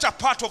the set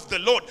apart of the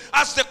Lord,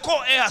 as the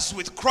co-heirs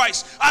with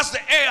Christ, as the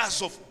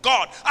heirs of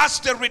God,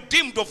 as the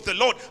redeemed of the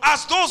Lord,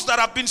 as those that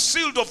have been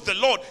sealed of the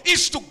Lord,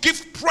 is to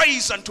give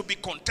praise and to be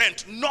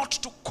content, not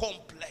to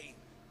complain.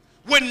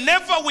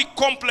 Whenever we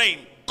complain,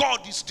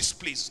 God is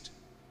displeased.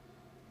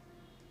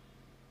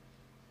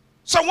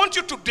 So I want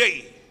you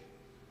today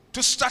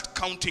to start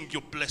counting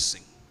your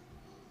blessing.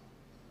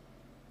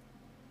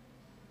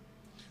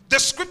 The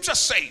scripture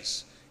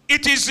says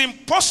it is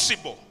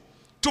impossible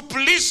to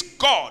please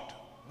God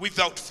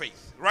without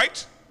faith,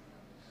 right?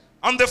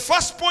 And the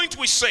first point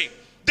we say,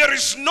 there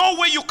is no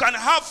way you can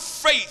have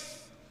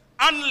faith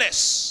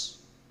unless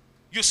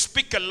you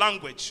speak a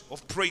language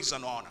of praise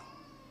and honor.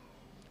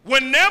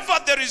 Whenever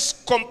there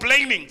is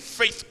complaining,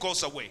 faith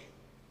goes away.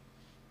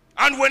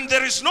 And when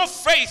there is no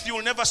faith, you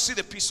will never see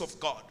the peace of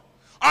God.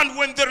 And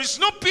when there is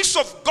no peace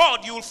of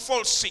God, you will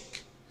fall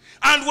sick.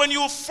 And when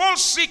you fall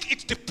sick,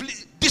 it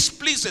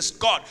displeases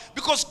God.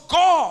 Because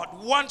God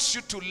wants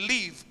you to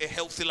live a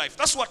healthy life.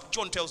 That's what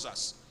John tells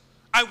us.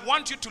 I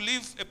want you to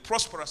live a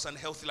prosperous and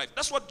healthy life.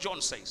 That's what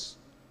John says.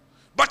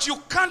 But you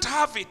can't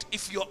have it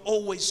if you're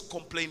always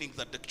complaining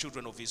that the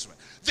children of Israel.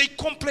 They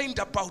complained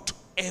about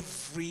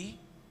everything.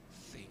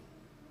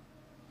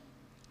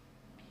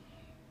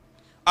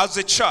 As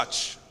a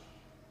church,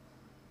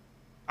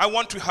 I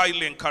want to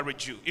highly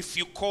encourage you. If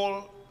you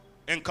call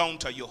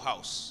Encounter your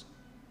house,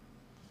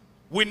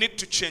 we need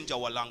to change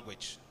our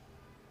language.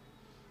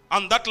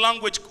 And that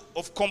language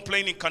of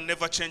complaining can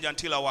never change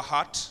until our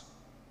heart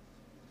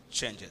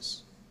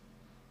changes.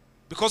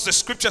 Because the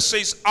scripture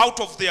says, out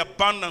of the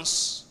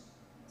abundance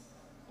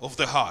of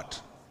the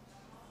heart,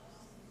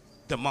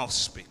 the mouth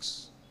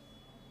speaks.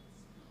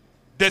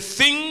 The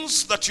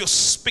things that you're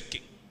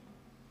speaking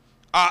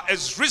are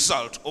as a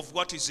result of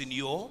what is in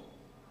your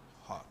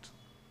heart.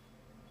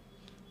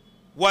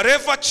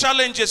 Whatever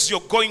challenges you're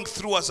going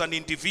through as an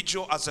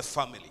individual, as a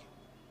family,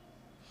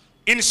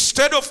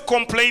 instead of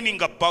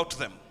complaining about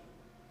them,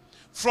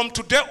 From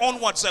today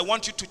onwards, I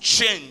want you to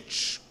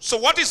change. So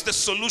what is the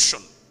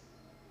solution?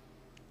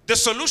 The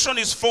solution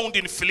is found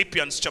in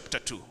Philippians chapter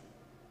 2.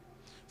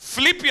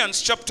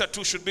 Philippians chapter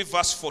 2 should be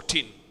verse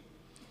 14.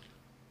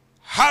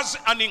 Has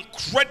an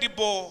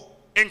incredible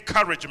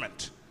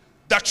encouragement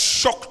that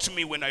shocked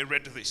me when I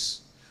read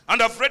this.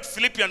 And I've read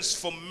Philippians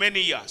for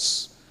many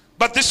years.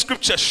 But this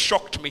scripture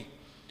shocked me.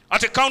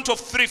 At a count of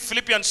 3,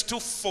 Philippians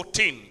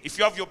 2:14. If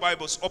you have your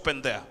Bibles,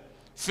 open there.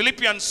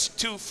 Philippians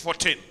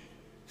 2:14.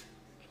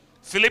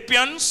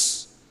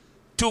 Philippians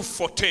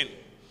 2:14.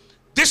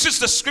 This is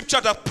the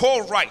scripture that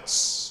Paul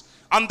writes.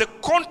 And the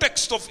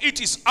context of it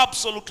is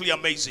absolutely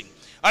amazing.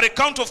 At a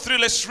count of 3,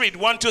 let's read.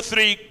 1, 2,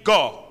 3,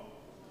 go.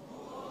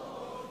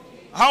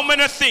 How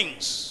many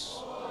things?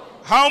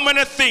 How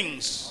many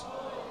things?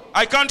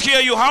 I can't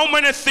hear you. How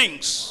many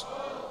things?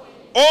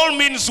 All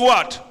means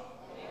what?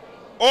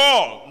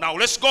 All. Now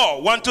let's go.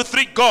 1, 2,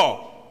 3,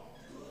 go.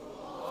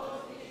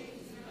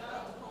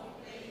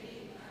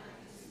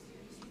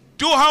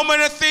 Do how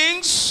many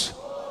things?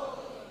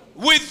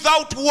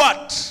 Without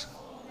what?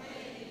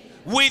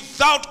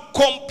 Without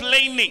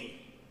complaining.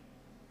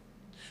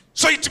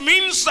 So it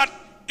means that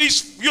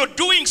if you're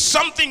doing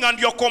something and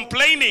you're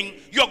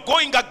complaining, you're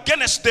going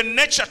against the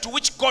nature to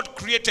which God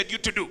created you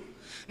to do.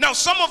 Now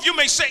some of you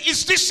may say,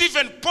 is this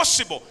even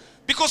possible?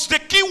 Because the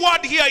key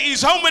word here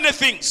is how many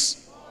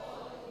things?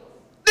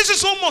 This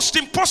is almost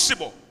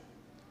impossible.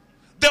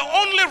 The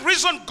only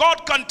reason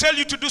God can tell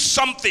you to do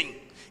something,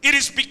 it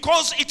is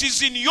because it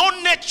is in your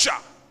nature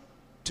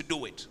to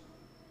do it.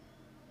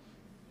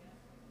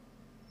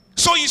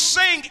 So he's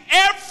saying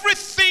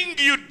everything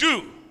you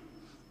do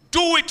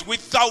it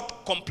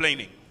without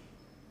complaining.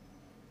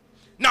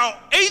 Now,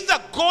 either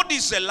God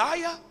is a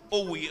liar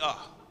or we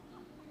are.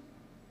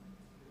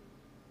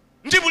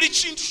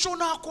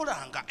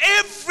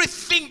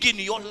 Everything in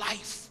your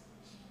life,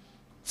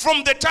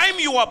 from the time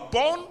you are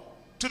born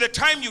to the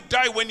time you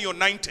die when you're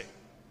 90,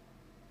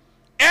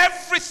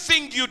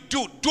 everything you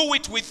do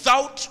it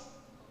without.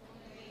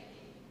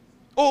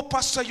 Oh,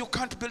 pastor, you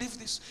can't believe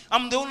this.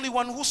 I'm the only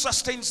one who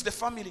sustains the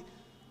family.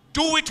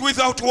 Do it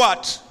without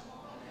what?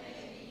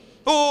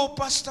 Oh,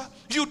 pastor,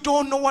 you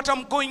don't know what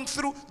I'm going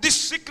through. This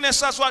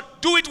sickness as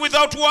what? Do it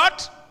without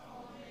what?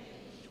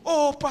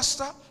 Oh,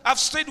 pastor, I've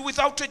stayed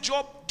without a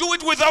job. Do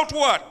it without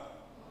what?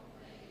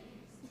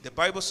 The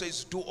Bible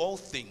says, do all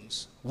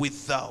things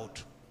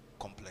without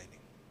complaining.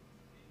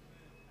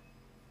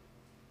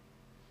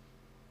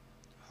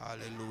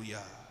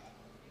 Hallelujah.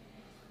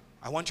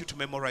 I want you to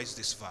memorize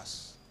this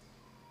verse.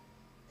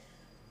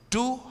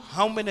 Do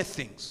how many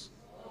things?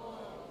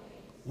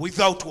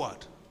 Without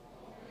what?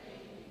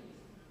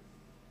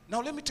 Now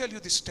let me tell you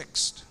this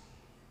text.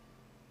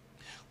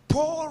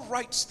 Paul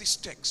writes this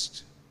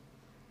text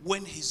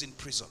when he's in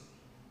prison.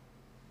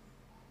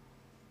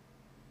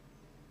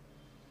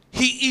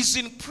 He is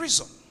in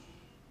prison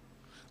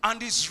and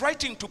he's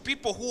writing to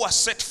people who are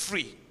set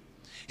free.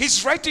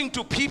 He's writing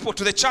to people,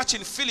 to the church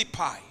in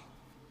Philippi,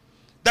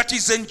 that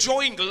is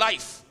enjoying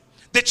life.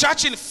 The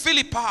church in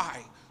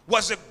Philippi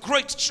was a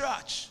great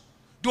church.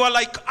 They were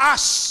like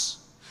us.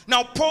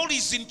 Now Paul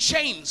is in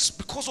chains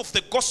because of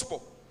the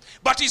gospel,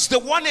 but he's the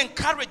one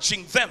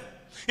encouraging them.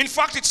 In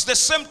fact, it's the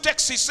same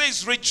text. He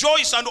says,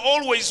 rejoice and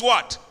always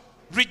what?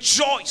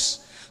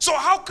 Rejoice. So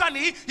how can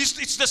he?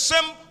 It's the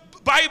same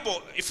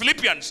Bible,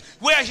 Philippians,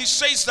 where he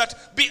says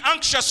that be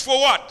anxious for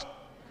what?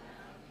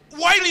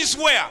 While he's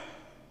where?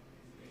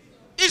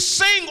 He's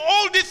saying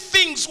all these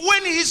things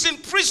when he's in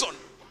prison.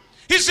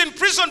 He's in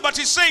prison, but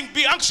he's saying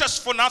be anxious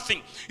for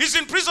nothing. He's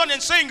in prison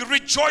and saying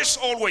rejoice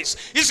always.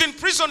 He's in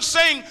prison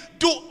saying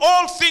do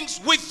all things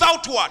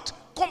without what?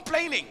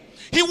 Complaining.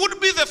 He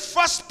would be the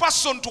first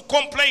person to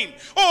complain.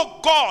 Oh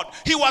God,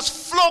 he was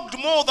flogged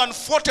more than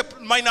 40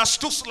 minus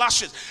 2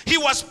 lashes. He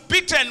was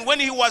beaten when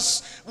he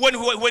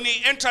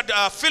entered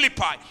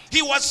Philippi.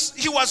 He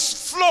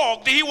was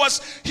flogged. He was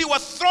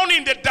thrown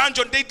in the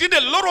dungeon. They did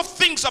a lot of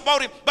things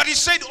about him, but he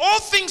said, all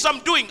things I'm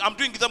doing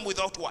them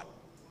without what?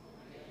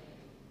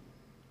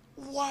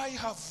 Why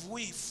have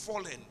we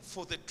fallen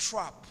for the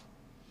trap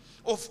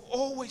of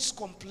always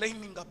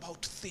complaining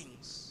about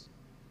things?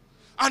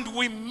 And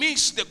we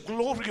miss the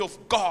glory of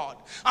God.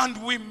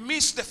 And we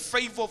miss the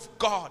favor of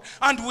God.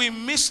 And we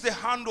miss the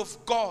hand of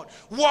God.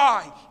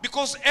 Why?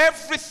 Because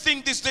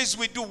everything these days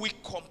we do, we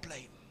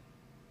complain.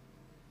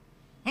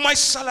 My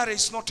salary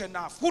is not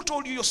enough. Who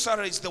told you your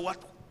salary is the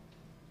what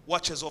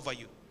watches over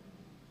you?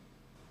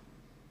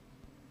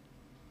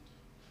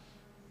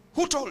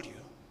 Who told you?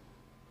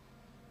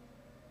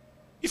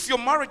 If your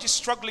marriage is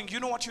struggling, you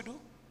know what you do?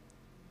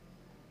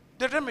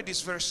 The remedy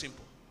is very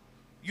simple.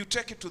 You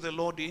take it to the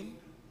Lord in.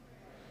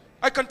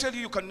 I can tell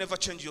you can never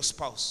change your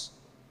spouse.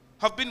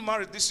 I've been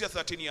married this year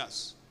 13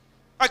 years.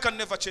 I can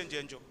never change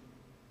Angel.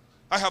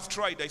 I have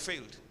tried, I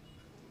failed.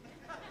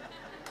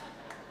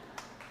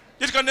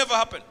 It can never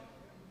happen.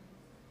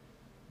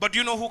 But do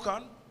you know who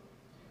can?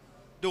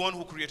 The one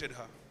who created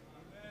her.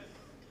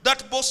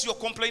 That boss you're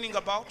complaining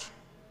about,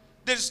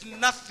 there's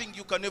nothing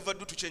you can ever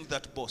do to change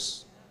that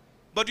boss.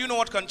 But do you know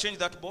what can change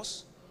that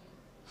boss?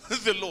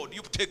 The Lord.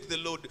 You take the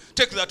Lord.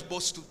 Take that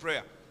boss to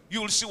prayer.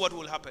 You will see what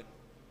will happen.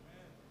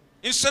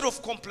 Instead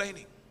of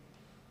complaining,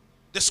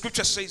 the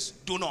scripture says,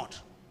 do not.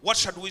 What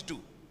should we do?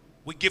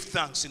 We give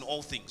thanks in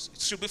all things.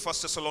 It should be 1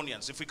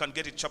 Thessalonians. If we can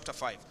get it, chapter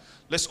 5.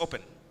 Let's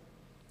open.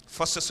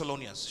 1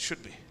 Thessalonians.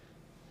 Should be.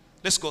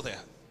 Let's go there.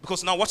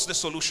 Because now what's the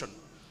solution?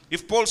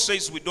 If Paul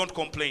says we don't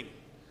complain,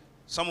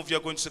 some of you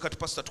are going to say,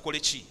 Pastor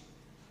Tukolechi.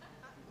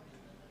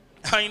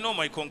 I know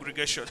my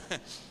congregation.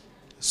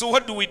 So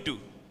what do we do?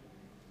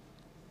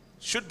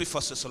 Should be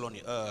 1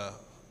 Thessalonians.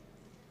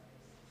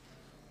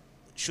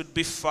 Should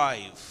be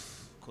 5.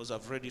 Because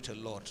I've read it a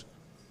lot.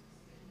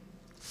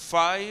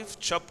 5,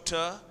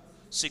 chapter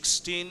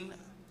 16.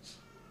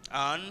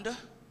 And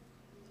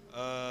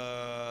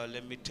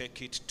let me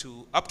take it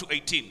to up to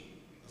 18.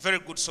 Very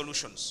good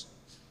solutions.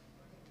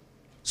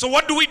 So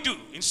what do we do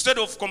instead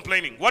of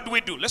complaining? What do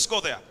we do? Let's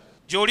go there.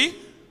 Jody?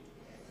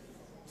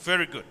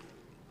 Very good.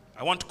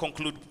 I want to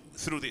conclude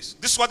through this.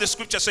 This is what the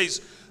scripture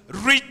says.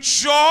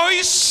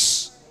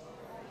 Rejoice.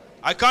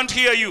 I can't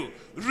hear you.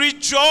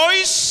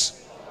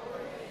 Rejoice.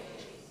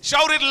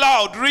 Shout it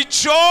loud.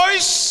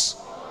 Rejoice.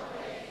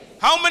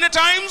 How many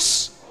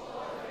times?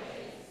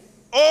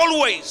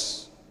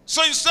 Always.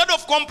 So instead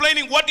of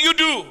complaining, what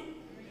do?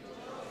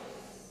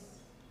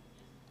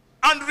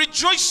 And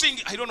rejoicing,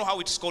 I don't know how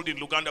it's called in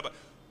Luganda, but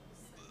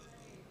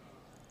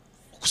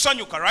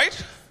kusanyuka,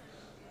 right?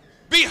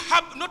 Be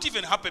happy, not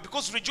even happy,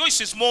 because rejoice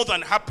is more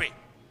than happy.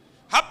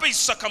 Happy is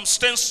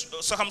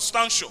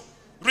circumstantial.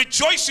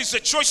 Rejoice is a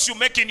choice you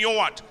make in your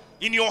what?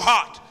 In your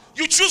heart.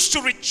 You choose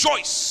to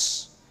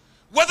rejoice.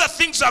 Whether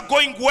things are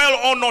going well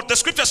or not. The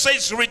scripture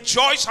says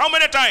rejoice. How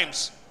many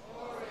times?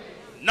 Always.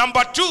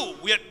 Number 2,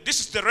 this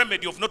is the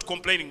remedy of not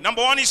complaining.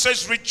 Number 1, he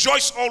says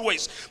rejoice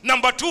always.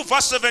 Number 2,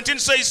 verse 17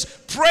 says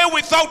pray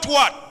without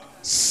what?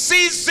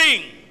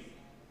 Ceasing.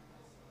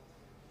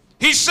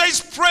 He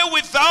says pray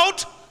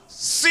without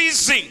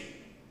ceasing.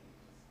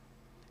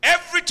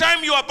 Every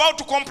time you are about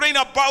to complain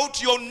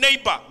about your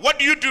neighbor, what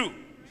do?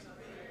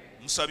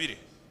 Musabire.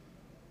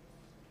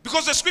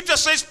 Because the scripture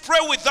says pray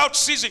without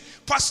ceasing.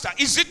 Pastor,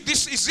 is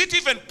it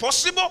even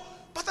possible?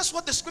 But that's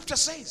what the scripture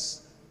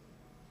says.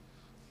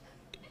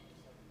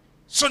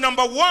 So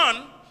number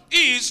 1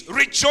 is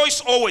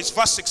rejoice always.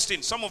 Verse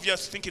 16. Some of you are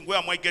thinking, where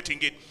am I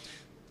getting it?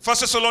 1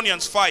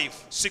 Thessalonians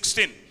 5,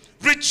 16.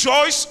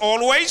 Rejoice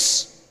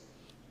always.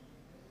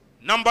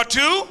 Number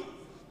 2,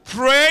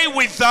 pray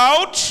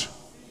without.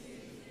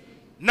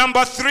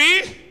 Number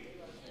 3,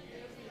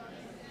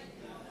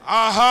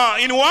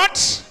 in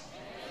what?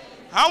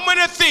 How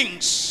many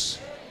things?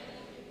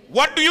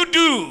 What do you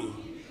do?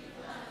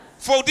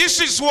 For this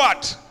is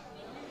what?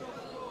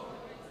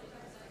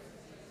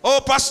 Oh,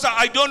 Pastor,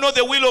 I don't know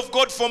the will of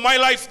God for my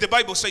life. The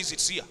Bible says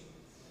it's here.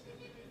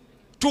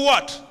 To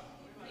what?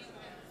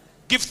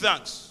 Give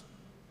thanks.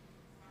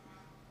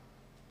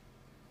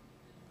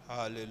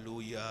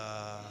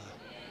 Hallelujah.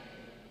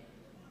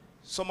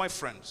 So my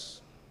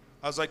friends,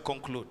 as I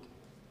conclude,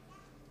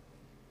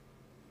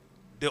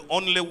 the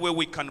only way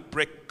we can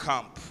break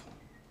camp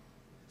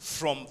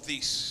from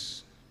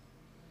this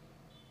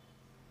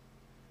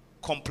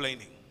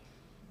complaining.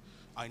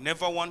 I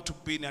never want to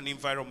be in an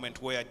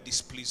environment where I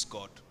displease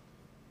God.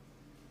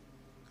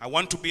 I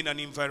want to be in an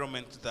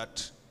environment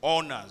that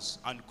honors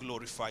and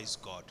glorifies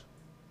God.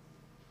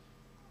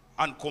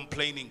 And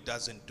complaining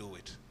doesn't do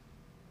it.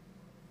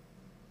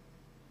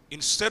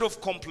 Instead of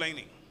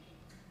complaining,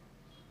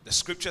 the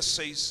scripture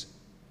says,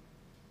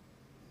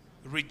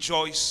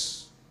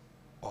 rejoice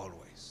always.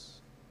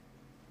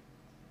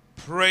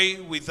 Pray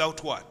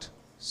without what?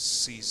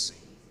 Ceasing.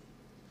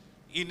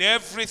 In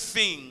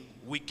everything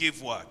we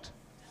give what?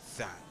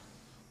 Thanks.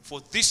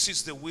 For this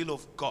is the will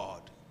of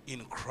God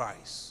in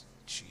Christ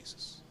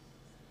Jesus.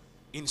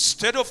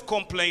 Instead of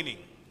complaining,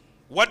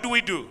 what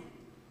do?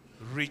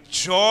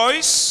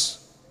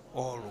 Rejoice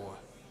always.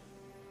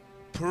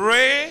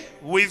 Pray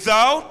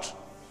without.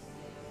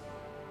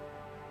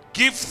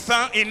 Give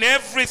thanks. In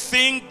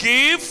everything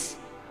give.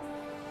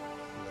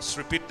 Let's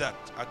repeat that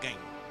again.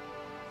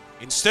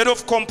 Instead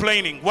of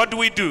complaining, what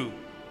do?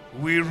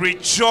 We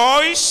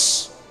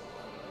rejoice.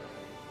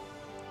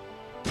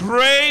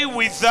 Pray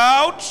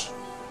without.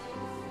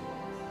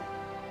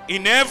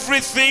 In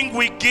everything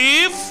we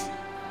give.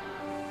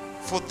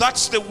 For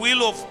that's the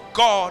will of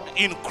God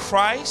in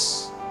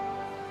Christ.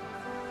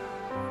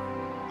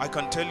 I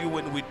can tell you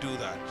when we do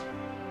that,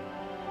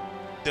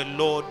 the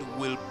Lord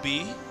will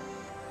be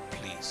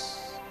pleased.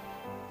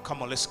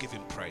 Come on, let's give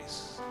him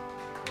praise.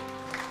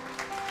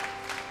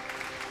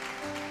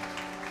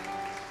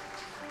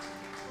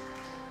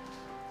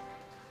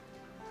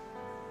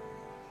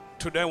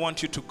 Today I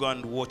want you to go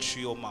and watch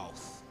your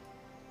mouth.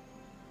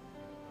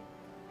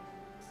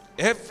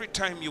 Every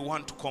time you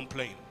want to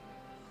complain,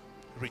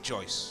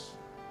 rejoice.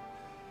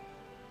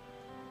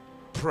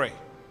 Pray.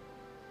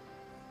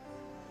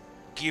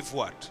 Give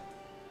what?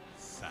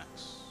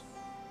 Thanks.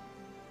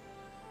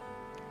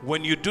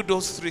 When you do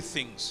those 3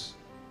 things,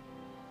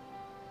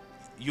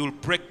 you'll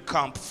break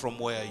camp from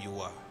where you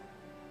are.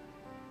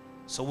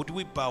 So would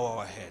we bow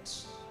our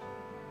heads?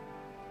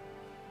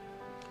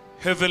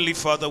 Heavenly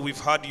Father, we've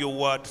heard your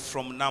word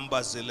from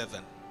Numbers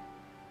 11.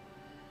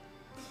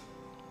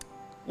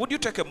 Would you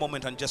take a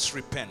moment and just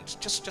repent?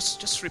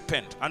 Just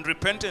repent. And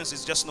repentance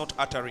is just not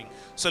uttering.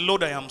 So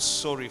Lord, I am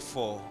sorry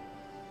for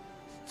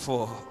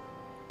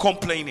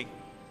complaining.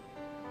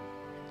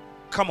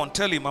 Come on,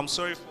 tell him, I'm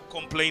sorry for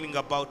complaining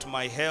about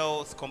my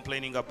health,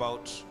 complaining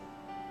about...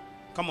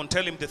 Come on,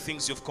 tell him the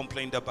things you've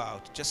complained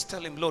about. Just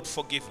tell him, Lord,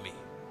 forgive me.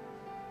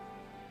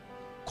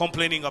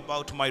 Complaining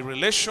about my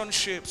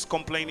relationships,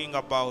 complaining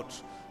about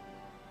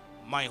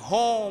my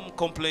home,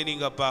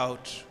 complaining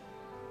about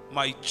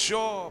my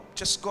job.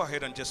 Just go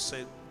ahead and just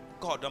say,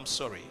 God, I'm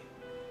sorry.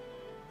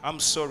 I'm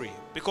sorry.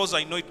 Because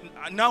I know it,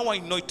 now I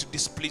know it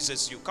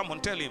displeases you. Come on,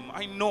 tell him,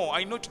 I know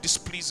it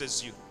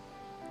displeases you.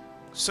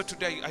 So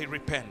today I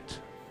repent.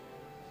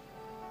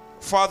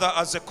 Father,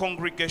 as a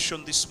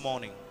congregation this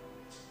morning,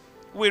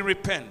 we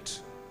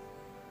repent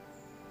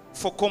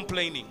for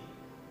complaining,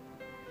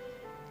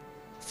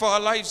 for our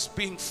lives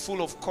being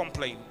full of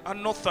complaint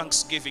and no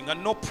thanksgiving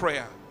and no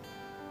prayer.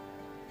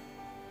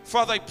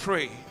 Father, I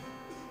pray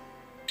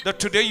that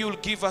today you'll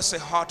give us a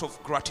heart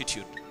of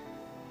gratitude,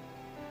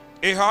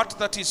 a heart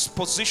that is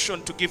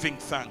positioned to giving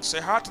thanks,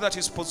 a heart that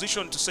is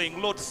positioned to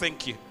saying, Lord,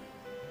 thank you.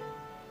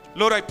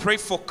 Lord, I pray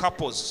for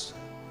couples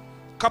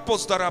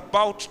that are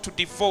about to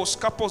divorce,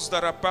 couples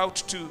that are about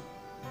to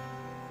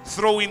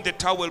throw in the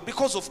towel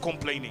because of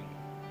complaining.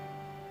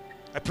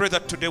 I pray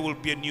that today will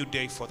be a new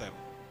day for them.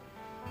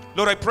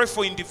 Lord, I pray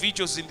for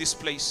individuals in this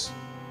place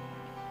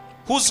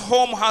whose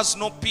home has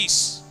no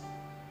peace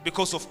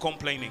because of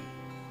complaining,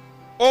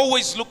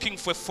 always looking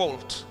for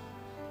fault.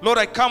 Lord,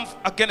 I come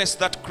against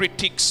that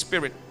critique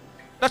spirit,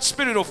 that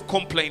spirit of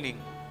complaining,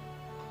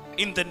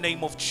 in the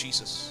name of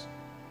Jesus.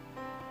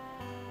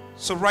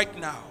 So right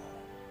now,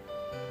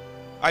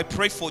 I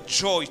pray for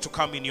joy to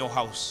come in your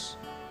house.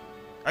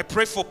 I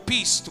pray for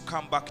peace to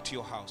come back to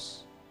your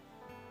house.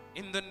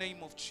 In the name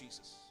of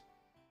Jesus.